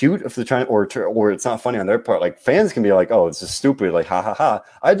not cute if they're trying or it's not funny on their part. Like fans can be like, oh, it's just stupid, like ha ha ha.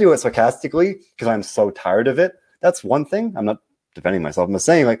 I do it sarcastically because I'm so tired of it. That's one thing. I'm not defending myself. I'm just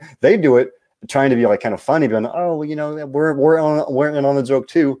saying like they do it trying to be like kind of funny, but oh, well, you know, we're in on the joke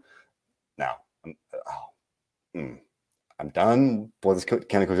too. Now, I'm done with this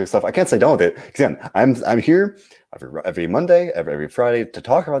kind of stuff. I can't say done with it. Again, I'm here every Monday, every Friday to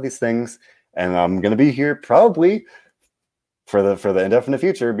talk about these things, and I'm gonna be here probably for the indefinite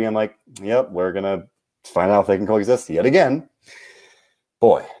future, being like, yep, we're gonna find out if they can coexist yet again.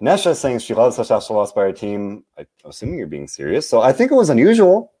 Boy, Nesha is saying she loves such a lost by her team. I'm assuming you're being serious, so I think it was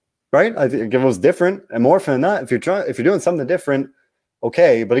unusual, right? I think it was different, and more often than not, if you're doing something different,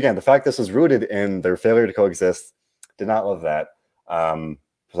 okay. But again, the fact this was rooted in their failure to coexist, did not love that.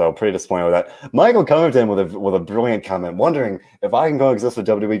 So pretty disappointed with that. Michael Covington with a brilliant comment, wondering if I can coexist with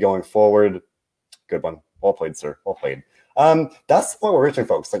WWE going forward. Good one. Well played, sir. Well played. That's what we're reaching,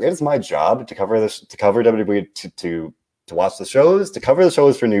 folks. Like it is my job to cover this, to cover WWE, to watch the shows, to cover the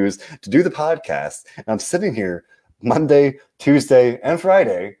shows for news, to do the podcast. And I'm sitting here Monday, Tuesday, and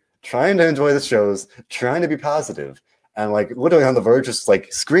Friday trying to enjoy the shows, trying to be positive, and like literally on the verge, just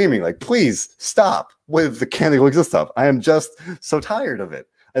like screaming, like, please stop with the candy coexist stuff. I am just so tired of it.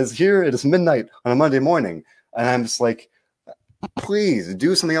 As here it is midnight on a Monday morning, and I'm just like, please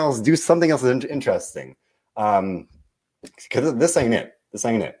do something else. Do something else interesting. Because this ain't it.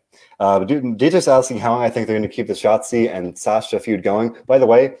 DJ's asking how I think they're going to keep the Shotzi and Sasha feud going. By the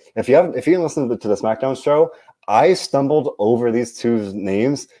way, if you didn't listen to the SmackDown show, I stumbled over these two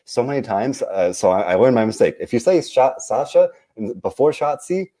names so many times, so I learned my mistake. If you say Sasha before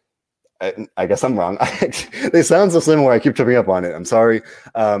Shotzi, I guess I'm wrong. They sound so similar. I keep tripping up on it. I'm sorry.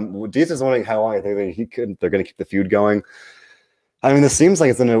 DJ's wondering how long I think they're going to keep the feud going. I mean, this seems like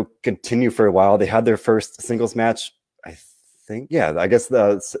it's going to continue for a while. They had their first singles match, I think. Yeah, I guess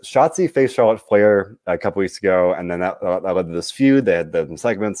the Shotzi faced Charlotte Flair a couple weeks ago, and then that led to this feud. They had the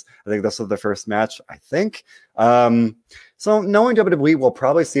segments. I think this was their first match, I think. So knowing WWE, we'll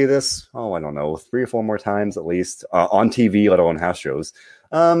probably see this, I don't know, 3 or 4 more times at least on TV, let alone house shows.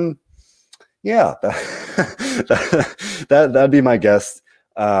 Yeah, that'd be my guess.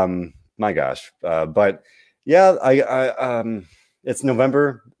 My gosh. But yeah, it's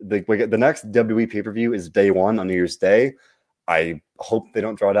November. The next WWE pay-per-view is day 1 on New Year's Day. I hope they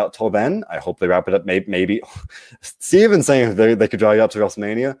don't draw it out till then. I hope they wrap it up. Maybe Steven saying they could draw it up to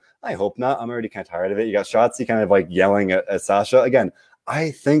WrestleMania. I hope not. I'm already kind of tired of it. You got Shotzi kind of like yelling at Sasha. Again,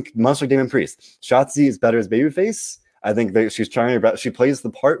 I think much like Damon Priest, Shotzi is better as babyface. I think that she's trying her best. She plays the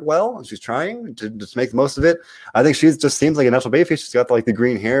part well, and she's trying to just make the most of it. I think she's just seems like a natural babyface. She's got the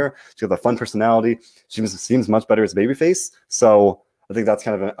green hair. She's got the fun personality. She seems much better as a babyface. So I think that's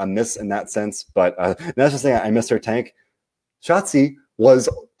kind of a miss in that sense. But that's just saying I miss her tank. Shotzi was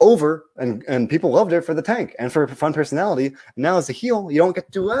over, and people loved her for the tank and for her fun personality. And now as a heel, you don't get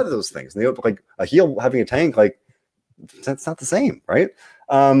to do either of those things. And like a heel having a tank, like that's not the same, right?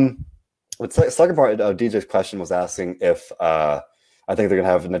 The second part of DJ's question was asking if I think they're going to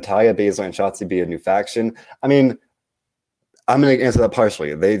have Natalya, Baszler, and Shotzi be a new faction. I mean, I'm going to answer that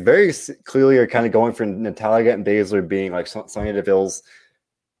partially. They very clearly are kind of going for Natalya and Baszler being like Sonya Deville's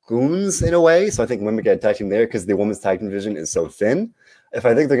goons in a way. So I think women get a tag team there because the women's tag team division is so thin. If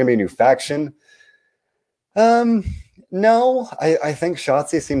I think they're going to be a new faction, No, I think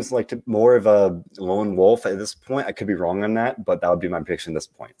Shotzi seems like more of a lone wolf at this point. I could be wrong on that, but that would be my prediction at this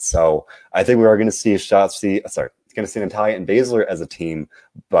point. So I think we are going to see Shotzi. Sorry, going to see Natalya and Baszler as a team,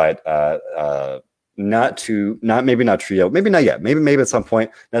 but not trio, maybe not yet. Maybe at some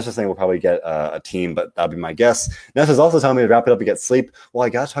point. Nessa's saying we'll probably get a team, but that'll be my guess. Nessa's also telling me to wrap it up and get sleep. Well, I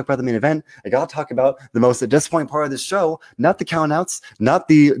got to talk about the main event. I got to talk about the most disappointing part of the show, not the countouts, not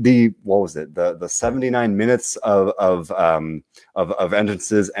the what was it, the 79 minutes of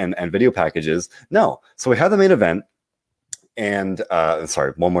entrances and video packages. No, so we have the main event. And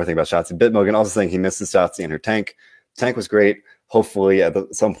sorry, one more thing about Shotzi. Bitmogan also saying he misses Shotzi and her tank. Tank was great. Hopefully, at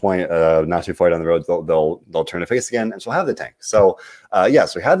some point, not too far down the road, they'll turn a face again, and she'll have the tank. So,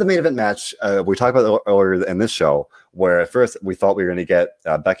 yes, we had the main event match. We talked about it earlier in this show, where at first we thought we were going to get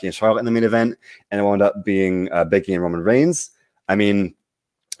Becky and Charlotte in the main event, and it wound up being Becky and Roman Reigns. I mean,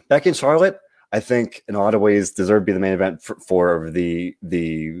 Becky and Charlotte, I think, in a lot of ways, deserve to be the main event for the.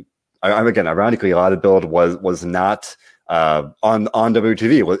 Again, ironically, a lot of build was not on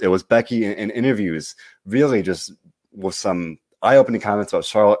WTV. It was Becky in interviews, really just with some eye-opening comments about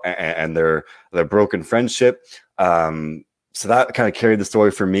Charlotte and their broken friendship. So that kind of carried the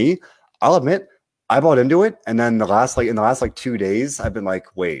story for me. I'll admit, I bought into it, and then in the last 2 days, I've been like,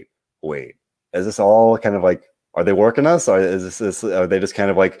 wait, is this all kind of like, are they working us, or is this are they just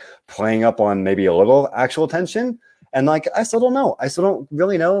kind of like playing up on maybe a little actual tension? And like, I still don't know. I still don't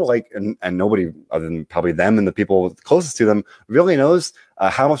really know. Like, and nobody other than probably them and the people closest to them really knows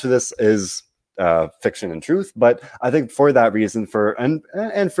how much of this is fiction and truth. But I think for that reason,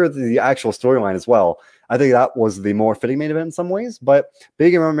 and for the actual storyline as well, I think that was the more fitting main event in some ways. But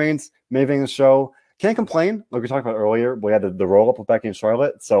Big and Roman Reigns main event the show, can't complain. Like we talked about earlier, we had the roll up with Becky and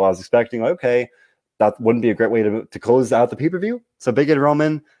Charlotte, so I was expecting like, okay, that wouldn't be a great way to close out the pay-per-view. So Big and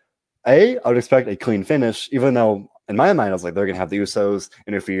Roman, I would expect a clean finish, even though in my mind I was like, they're gonna have the Usos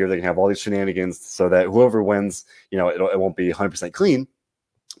interfere, they're gonna have all these shenanigans so that whoever wins, it won't be 100% clean.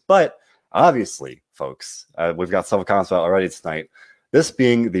 But obviously, folks, we've got several comments about already tonight. This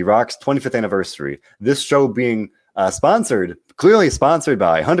being The Rock's 25th anniversary, this show being clearly sponsored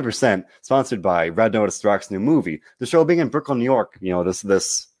by, 100% sponsored by Red Notice, The Rock's new movie. The show being in Brooklyn, New York,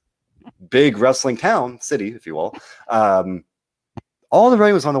 this big wrestling city, if you will. All the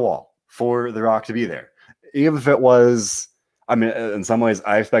writing was on the wall for The Rock to be there. Even if it was, I mean, in some ways,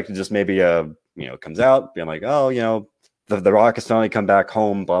 I expected just maybe comes out, being like, oh, the Rock has finally come back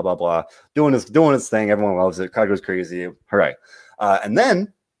home, blah, blah, blah, doing his thing. Everyone loves it. Crowd goes crazy. Hooray. And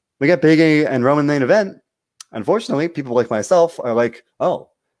then we get Big A and Roman main event. Unfortunately, people like myself are like, oh,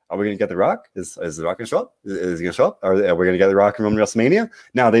 are we going to get The Rock? Is The Rock going to show up? Is he going to show up? Are we going to get The Rock and Roman WrestleMania?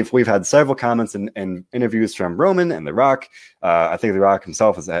 Now, we've had several comments and interviews from Roman and The Rock. I think The Rock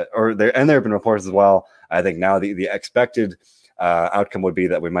himself there have been reports as well. I think now the expected outcome would be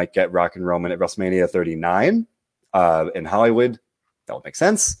that we might get Rock and Roman at WrestleMania 39 in Hollywood. That would make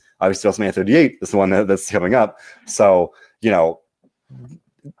sense. Obviously, WrestleMania 38 is the one that's coming up. So,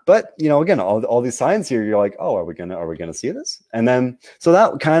 but again, all these signs here, you're like, oh, are we gonna see this? And then so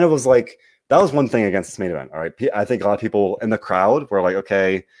that kind of was like, that was one thing against this main event. All right, I think a lot of people in the crowd were like,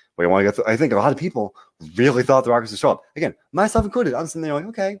 okay, we want to get. I think a lot of people really thought the Rock was to show up. Again, myself included. I'm sitting there like,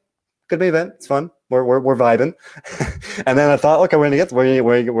 okay, good main event. It's fun. We're vibing. And then I thought, okay, we're gonna get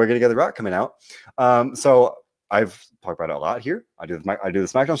the Rock coming out. So I've talked about it a lot here. I do the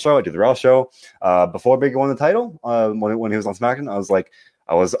SmackDown show. I do the Raw show. Before Big E won the title, when he was on SmackDown, I was like,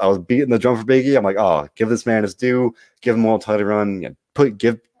 I was beating the drum for Big E. I'm like, oh, give this man his due. Give him a little title run.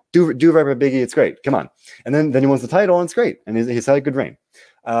 Do right by Big E. It's great. Come on. And then he wins the title, and it's great. And he's had a good reign.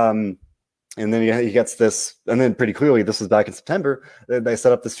 And then he gets this, and then pretty clearly, this was back in September. They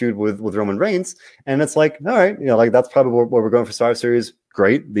set up this feud with Roman Reigns, and it's like, all right, like that's probably where we're going for Survivor Series.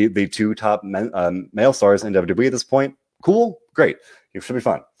 Great, the two top male stars in WWE at this point. Cool, great, it should be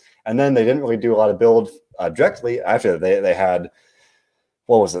fun. And then they didn't really do a lot of build directly after they had.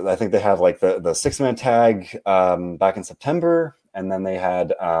 What was it? I think they had like the 6-man tag back in September, and then they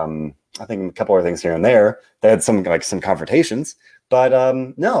had I think a couple other things here and there. They had some confrontations. But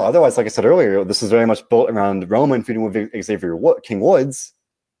no, otherwise, like I said earlier, this is very much built around Roman feuding with Xavier King Woods,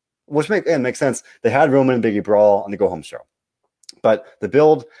 which makes sense. They had Roman and Big E brawl on the Go Home show. But the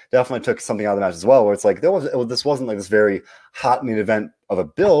build definitely took something out of the match as well, where it's like this wasn't like this very hot main event of a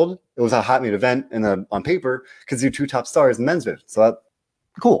build. It was a hot main event on paper because you're two top stars in men's division. So that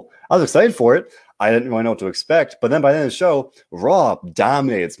cool. I was excited for it. I didn't really know what to expect. But then by the end of the show, Raw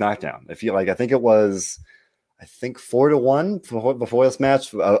dominated SmackDown. I think it was 4-1 before this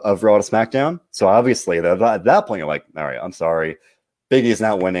match of Raw to SmackDown. So obviously at that point, you're like, all right, I'm sorry. Big E's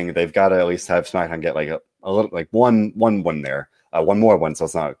not winning. They've got to at least have SmackDown get like a little like one win there, one more one, so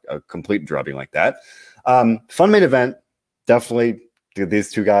it's not a complete drubbing like that. Fun main event, definitely.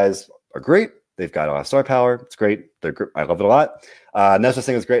 These two guys are great. They've got a lot of star power. It's great. I love it a lot. Nestor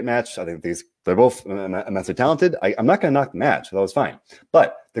Singh was a great match. I think they're both immensely talented. I'm not going to knock the match. That was fine.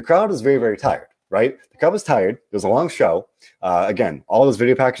 But the crowd is very, very tired, right? The crowd was tired. It was a long show. Again, all those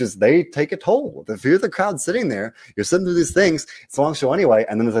video packages, they take a toll. If you're the crowd sitting there, you're sitting through these things. It's a long show anyway.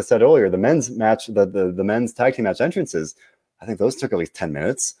 And then, as I said earlier, the men's match, the men's tag team match entrances, I think those took at least 10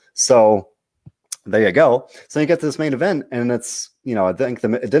 minutes. So there you go. So you get to this main event, and it's, I think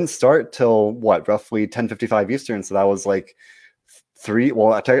it didn't start till roughly 10:55 Eastern. So that was like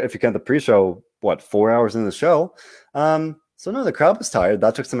if you count the pre-show, 4 hours into the show. So no, the crowd was tired.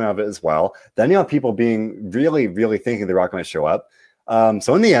 That took some out of it as well. Then you have people being really, really thinking The Rock might show up.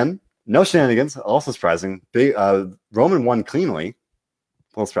 So in the end, no shenanigans. Also surprising. Roman won cleanly. A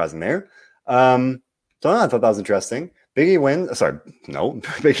little surprising there. So I thought that was interesting. Biggie wins. Sorry, no,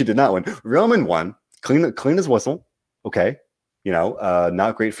 Biggie did not win. Roman won, clean as whistle. Okay,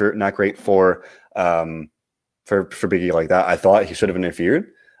 not great for Biggie like that. I thought he should have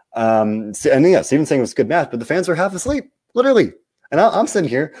interfered. And yeah, Steven saying it was a good match, but the fans were half asleep, literally. And I'm sitting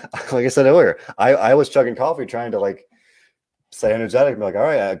here, like I said earlier, I was chugging coffee, trying to stay energetic, and be like, all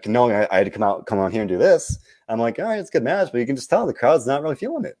right, knowing I had to come on here and do this. I'm like, all right, it's a good match, but you can just tell the crowd's not really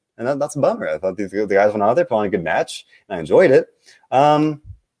feeling it. And that's a bummer. I thought the guys went out there, put on a good match, and I enjoyed it. But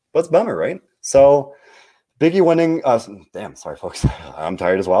it's a bummer, right? So Biggie winning. Damn, sorry, folks. I'm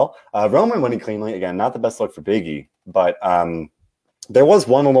tired as well. Roman winning cleanly. Again, not the best look for Biggie, but there was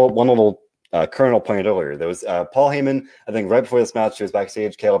one little Colonel pointed earlier. There was Paul Heyman, I think right before this match, she was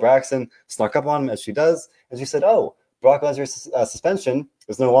backstage. Kayla Braxton snuck up on him, as she does, and she said, oh, Brock Lesnar's suspension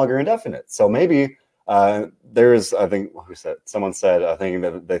is no longer indefinite. So maybe there's, I think, someone said, I think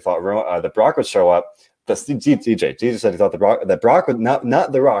that they thought that Brock would show up. DJ said he thought that Brock would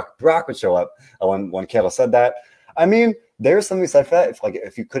not The Rock, Brock would show up when Kayla said that. I mean, there's something said for that.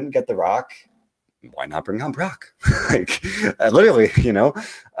 If you couldn't get The Rock, why not bring on Brock? Literally,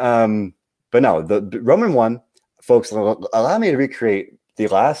 But no, the Roman won, folks. Allow me to recreate the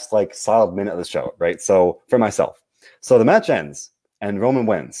last solid minute of the show, right? So for myself, so the match ends and Roman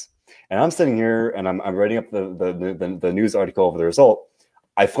wins, and I'm sitting here and I'm writing up the news article of the result.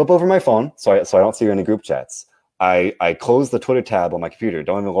 I flip over my phone so I don't see any group chats. I close the Twitter tab on my computer.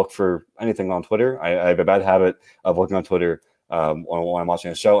 Don't even look for anything on Twitter. I have a bad habit of looking on Twitter when I'm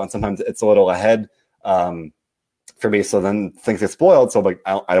watching a show, and sometimes it's a little ahead for me. So then things get spoiled. So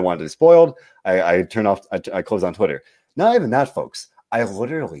I don't want it to be spoiled. I turn off. I close on Twitter. Not even that, folks. I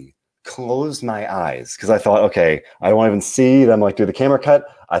literally closed my eyes because I thought, okay, I don't even see them do the camera cut.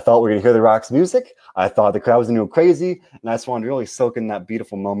 I thought we were gonna hear The Rock's music. I thought the crowd was gonna go crazy, and I just wanted to really soak in that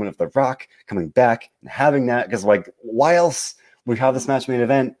beautiful moment of The Rock coming back and having that. Because why else we have this match main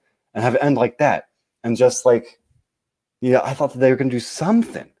event and have it end like that? And just I thought that they were gonna do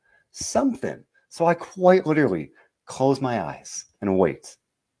something. So I quite literally close my eyes and wait,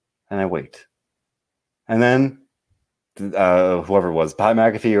 and I wait, and then whoever it was, Pat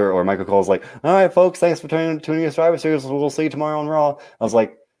McAfee or Michael Cole's all right, folks, thanks for tuning in Survivor Series. We'll see you tomorrow on Raw. I was and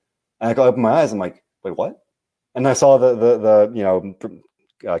I opened my eyes. I'm like, wait, what? And I saw the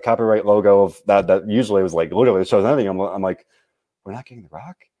copyright logo of that usually was literally it shows anything. I'm like, we're not getting The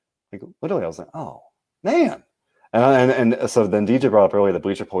Rock. Literally, I was like, oh man. And so then DJ brought up earlier the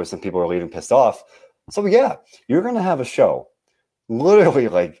Bleacher Report and people are leaving pissed off. So yeah, you're gonna have a show,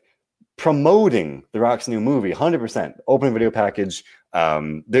 literally promoting The Rock's new movie, 100% opening video package.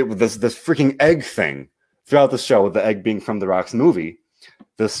 This freaking egg thing throughout the show, with the egg being from The Rock's movie.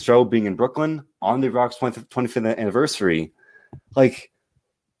 This show being in Brooklyn on The Rock's 25th anniversary,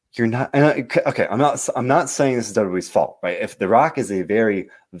 you're not. Okay, I'm not saying this is WWE's fault, right? If The Rock is a very,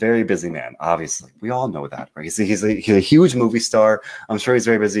 very busy man, obviously we all know that, right? He's a huge movie star. I'm sure he's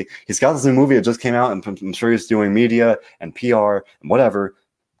very busy. He's got this new movie that just came out, and I'm sure he's doing media and PR and whatever.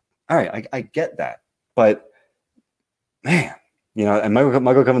 All right, I get that, but man, and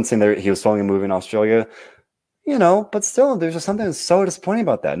Michael Coven saying that he was filming a movie in Australia, but still, there's just something that's so disappointing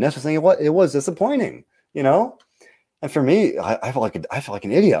about that. And that's just saying it was disappointing, And for me, I feel like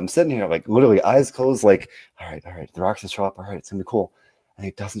an idiot. I'm sitting here literally eyes closed, all right, The Rock's gonna show up. All right, it's gonna be cool, and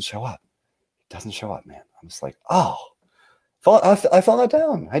he doesn't show up. He doesn't show up, man. I'm just oh, I fell that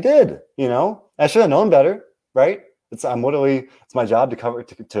down. I did, I should have known better, right? It's my job to cover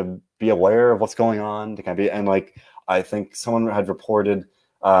to be aware of what's going on, to kind of be, and I think someone had reported,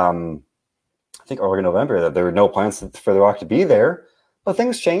 I think early November, that there were no plans for The Rock to be there, but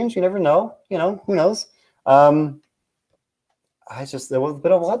things change. You never know, who knows? It was a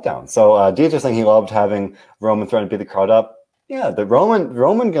bit of a letdown. So DJ saying he loved having Roman threaten to beat the crowd up. Yeah, the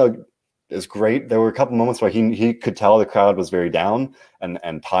Roman is great. There were a couple moments where he could tell the crowd was very down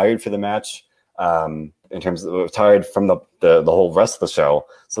and tired for the match. In terms of tired from the whole rest of the show.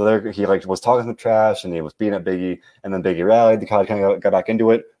 So there he was talking some trash and he was beating at Biggie, and then Biggie rallied. The crowd kind of got back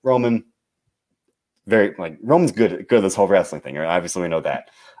into it. Roman's good at this whole wrestling thing. Right? Obviously, we know that.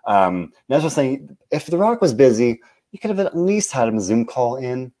 Now, just saying, if The Rock was busy, you could have at least had him Zoom call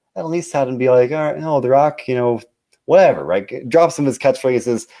in. At least had him be like, all right, no, The Rock, whatever, right? Drop some of his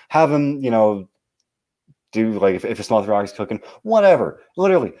catchphrases. Have him, do like if it's not The Rock's cooking, whatever.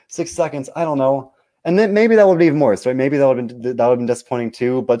 Literally 6 seconds. I don't know. And then maybe that would be even worse, right? Maybe that would have been disappointing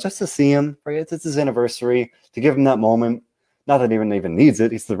too. But just to see him, right? It's his anniversary, to give him that moment. Not that he even needs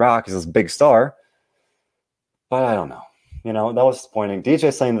it. He's The Rock. He's this big star. But I don't know. That was disappointing.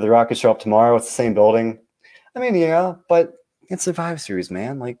 DJ saying that The Rock could show up tomorrow. It's the same building. I mean, yeah, but it's Survivor Series,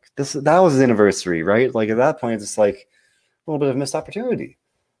 man. Like that was his anniversary, right? Like at that point, it's like a little bit of missed opportunity.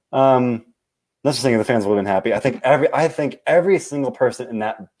 That's just saying the fans would have been happy. I think every single person in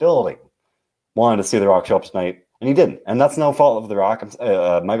that building wanted to see The Rock show up tonight, and he didn't. And that's no fault of The Rock.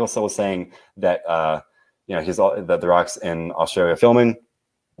 Michael still was saying that that The Rock's in Australia filming.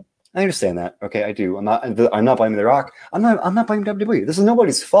 I understand that. Okay, I do. I'm not blaming The Rock. I'm not blaming WWE. This is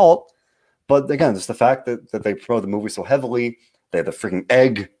nobody's fault. But again, just the fact that they promote the movie so heavily, they had the freaking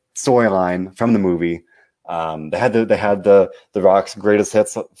egg storyline from the movie. They had the Rock's greatest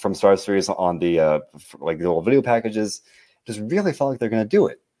hits from Star Series on the little video packages. Just really felt like they're going to do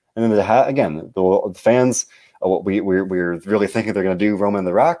it. And then the fans, we're really thinking they're going to do Roman and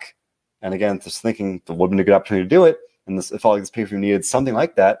The Rock. And again, just thinking it would have been a good opportunity to do it. And it felt like this pay-per-view needed something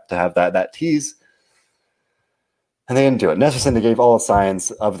like that to have that tease. And they didn't do it. And that's just saying they gave all the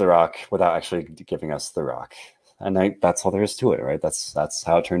signs of The Rock without actually giving us The Rock. And that's all there is to it, right? That's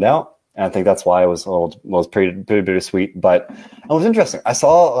how it turned out. And I think that's why it was pretty bittersweet. But it was interesting. I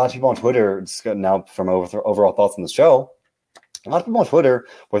saw a lot of people on Twitter, just now from overall thoughts on the show, a lot of people on Twitter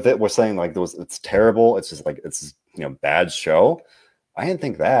were saying like it's terrible. It's just like it's bad show. I didn't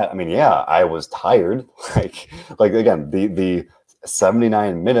think that. I mean, yeah, I was tired. like again, the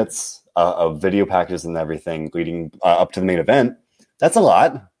 79 minutes of video packages and everything leading up to the main event. That's a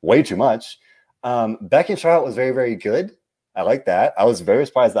lot. Way too much. Becky and Charlotte was very, very good. I like that. I was very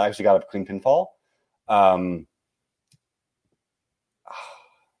surprised that I actually got a clean pinfall. I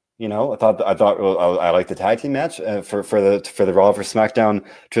liked the tag team match for the Raw for SmackDown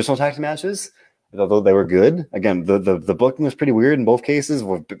traditional tag team matches. Although they were good. Again, the booking was pretty weird in both cases.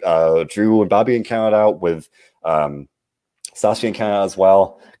 With Drew and Bobby getting counted out, with Sasha getting counted out as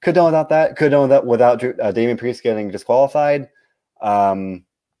well. Could have done without that. Could have done that without Damian Priest getting disqualified. Yeah.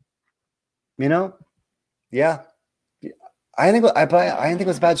 I didn't think it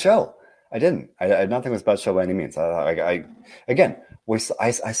was a bad show. I didn't. I did not think it was a bad show by any means. I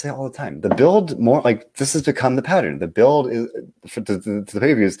say all the time. The build more like this has become the pattern. The build is to the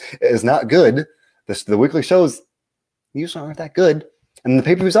pay-per-views is not good. The weekly shows usually aren't that good, and the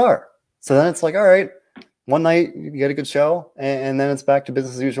pay-per-views are. So then it's like, all right, one night you get a good show, and then it's back to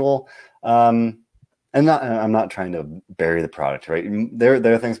business as usual. I'm not trying to bury the product, right? There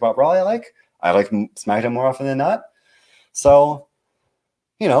are things about Raw I like. I like SmackDown more often than not. So,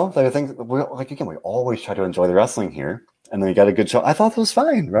 there are things we always try to enjoy the wrestling here, and then you got a good show. I thought it was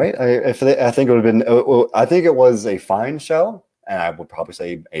fine, right? I think it would have been. I think it was a fine show, and I would probably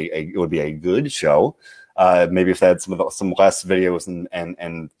say it would be a good show. Maybe if they had some less videos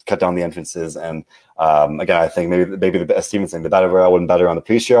and cut down the entrances. And again, I think maybe the best Stevenson, the Battle Royale would have been better on the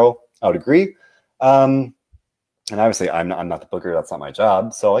pre-show. I would agree. And obviously, I'm not the booker. That's not my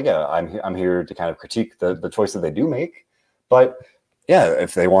job. So again, I'm here to kind of critique the choices they do make. But yeah,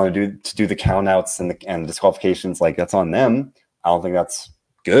 if they want to do the countouts and disqualifications, like that's on them. I don't think that's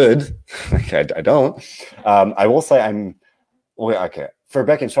good. I don't. I will say okay. For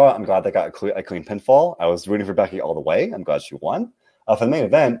Becky and Charlotte, I'm glad they got a clean pinfall. I was rooting for Becky all the way. I'm glad she won. For the main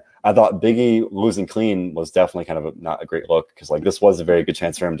event, I thought Biggie losing clean was definitely kind of not a great look, because this was a very good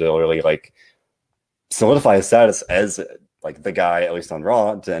chance for him to really solidify his status as the guy, at least on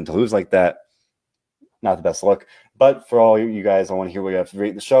Raw, and to lose like that. Not the best look. But for all you guys, I want to hear what you have to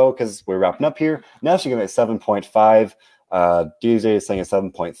rate the show, because we're wrapping up here. Now she's giving it 7.5. DJ is saying a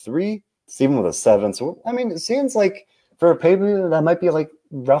 7.3. Steven with a 7. So I mean, it seems like for a pay-per-view that might be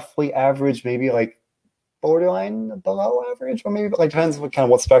roughly average, maybe borderline below average, or maybe depends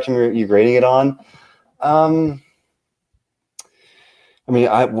what spectrum you're grading it on. I mean,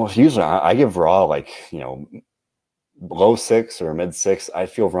 usually I give Raw low 6 or mid 6. I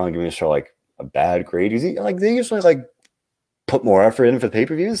feel wrong giving a show a bad grade. They usually put more effort in for the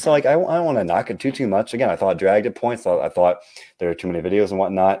pay-per-views. So like I don't want to knock it too much. Again, I thought it dragged at points. I thought there were too many videos and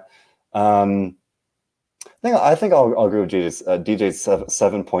whatnot. I think I'll agree with DJ's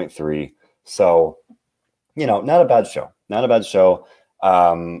 7.3. So, not a bad show. Not a bad show.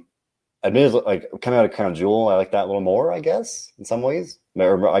 Admittedly, like coming out of Crown Jewel, I like that a little more, I guess, in some ways. I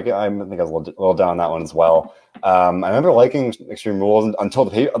think I was a little down on that one as well. I remember liking Extreme Rules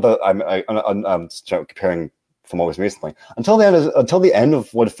until I'm comparing from what was recently. Until the end of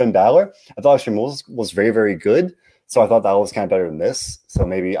Finn Balor, I thought Extreme Rules was very, very good. So I thought that was kind of better than this. So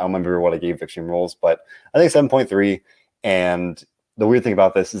maybe I don't remember what I gave Extreme Rules, but I think 7.3. And the weird thing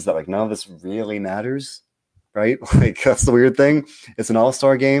about this is that like none of this really matters, right? Like that's the weird thing. It's an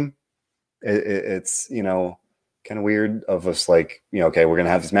all-star game. It's kind of weird of us like, okay, we're going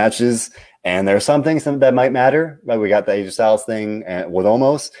to have these matches and there are some things that might matter. Like we got the AJ Styles thing and with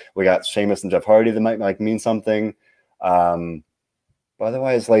Omos, we got Sheamus and Jeff Hardy that might like mean something. But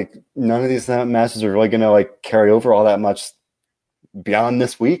otherwise, like none of these matches are really going to like carry over all that much beyond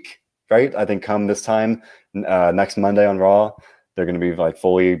this week, right? I think come this time next Monday on Raw, they're going to be like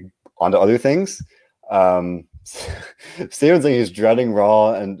fully onto other things. Steven's saying he's dreading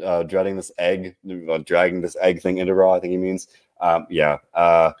Raw and dreading this egg, dragging this egg thing into Raw. I think he means,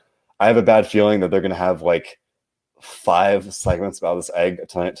 I have a bad feeling that they're going to have like 5 segments about this egg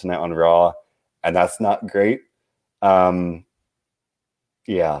tonight on Raw, and that's not great.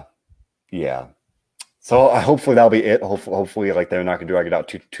 Yeah. So hopefully that'll be it. Hopefully, like they're not going to drag it out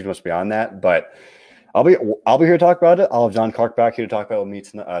too much beyond that, but. I'll be here to talk about it. I'll have John Clark back here to talk about it with me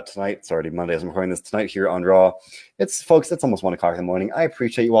tonight. It's already Monday as I'm recording this tonight here on Raw. It's almost 1 o'clock in the morning. I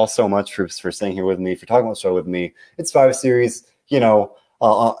appreciate you all so much for staying here with me, for talking about the show with me. It's Survivor Series.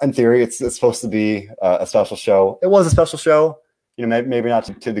 In theory, it's supposed to be a special show. It was a special show. Maybe not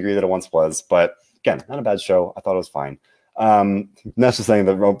to the degree that it once was, but again, not a bad show. I thought it was fine. That's just saying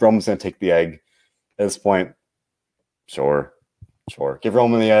that Roman's going to take the egg at this point. Sure. Give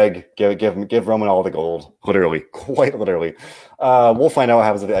Roman the egg. Give Roman all the gold. Literally, quite literally. We'll find out what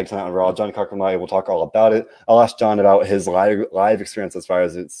happens with the egg tonight on Raw. John Clark and I will talk all about it. I'll ask John about his live experience as far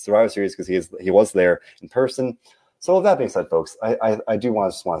as it's Survivor Series because he was there in person. So with that being said, folks, I do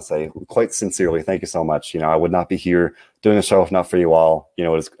just want to say quite sincerely, thank you so much. I would not be here doing a show if not for you all. It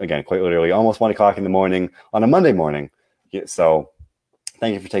was again quite literally almost 1 o'clock in the morning on a Monday morning. So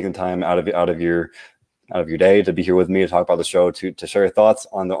thank you for taking time out of your day to be here with me to talk about the show, to share your thoughts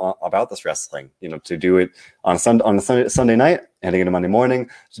about this wrestling. To do it on a Sunday night, heading into Monday morning,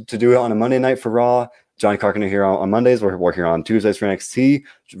 to do it on a Monday night for Raw. John Clark and I here on Mondays. We're here on Tuesdays for NXT.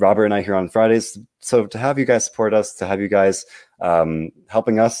 Robert and I here on Fridays. So to have you guys support us, to have you guys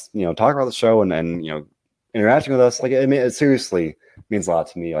helping us, talk about the show and interacting with us, like it seriously means a lot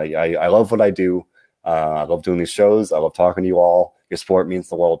to me. I love what I do. I love doing these shows. I love talking to you all. Your support means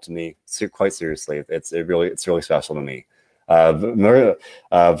the world to me. Quite seriously, it's really special to me. Vernon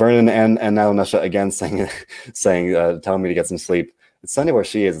and now Nesha again telling me to get some sleep. It's Sunday where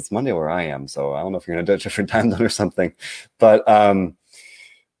she is. It's Monday where I am. So I don't know if you're in a different time zone or something. But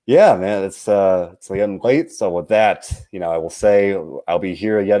yeah, man, it's getting late. So with that, I will say I'll be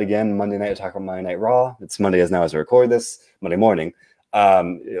here yet again Monday night to talk about Monday Night Raw. It's Monday as I record this, Monday morning.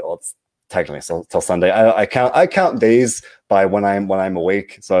 It's technically still till Sunday. I count days by when I'm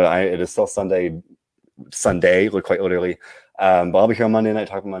awake. So it is still Sunday, quite literally. But I'll be here on Monday night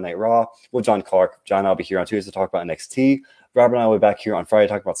talking about Monday Night Raw with John Clark. John, I'll be here on Tuesday to talk about NXT. Robert and I will be back here on Friday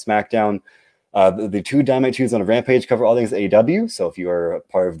to talk about SmackDown. The 2 Dynamite Tuesdays on Rampage cover all things AEW. So if you are a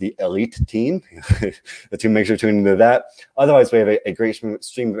part of the elite team, make sure to tune into that. Otherwise, we have a great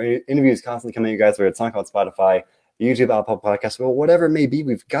stream of interviews constantly coming at you guys, whether it's SoundCloud, Spotify, YouTube, Apple Podcasts, well, whatever it may be,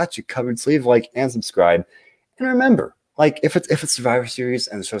 we've got you covered. So leave a like and subscribe. And remember, like if it's Survivor Series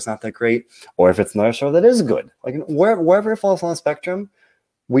and the show's not that great, or if it's another show that is good, like wherever it falls on the spectrum,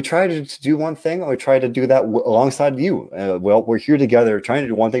 we try to do one thing, or we try to do that alongside you. We're here together, trying to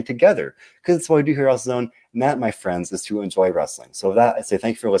do one thing together, because it's what we do here at WrestleZone, and that, my friends, is to enjoy wrestling. So with that, I say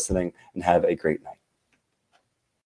thank you for listening, and have a great night.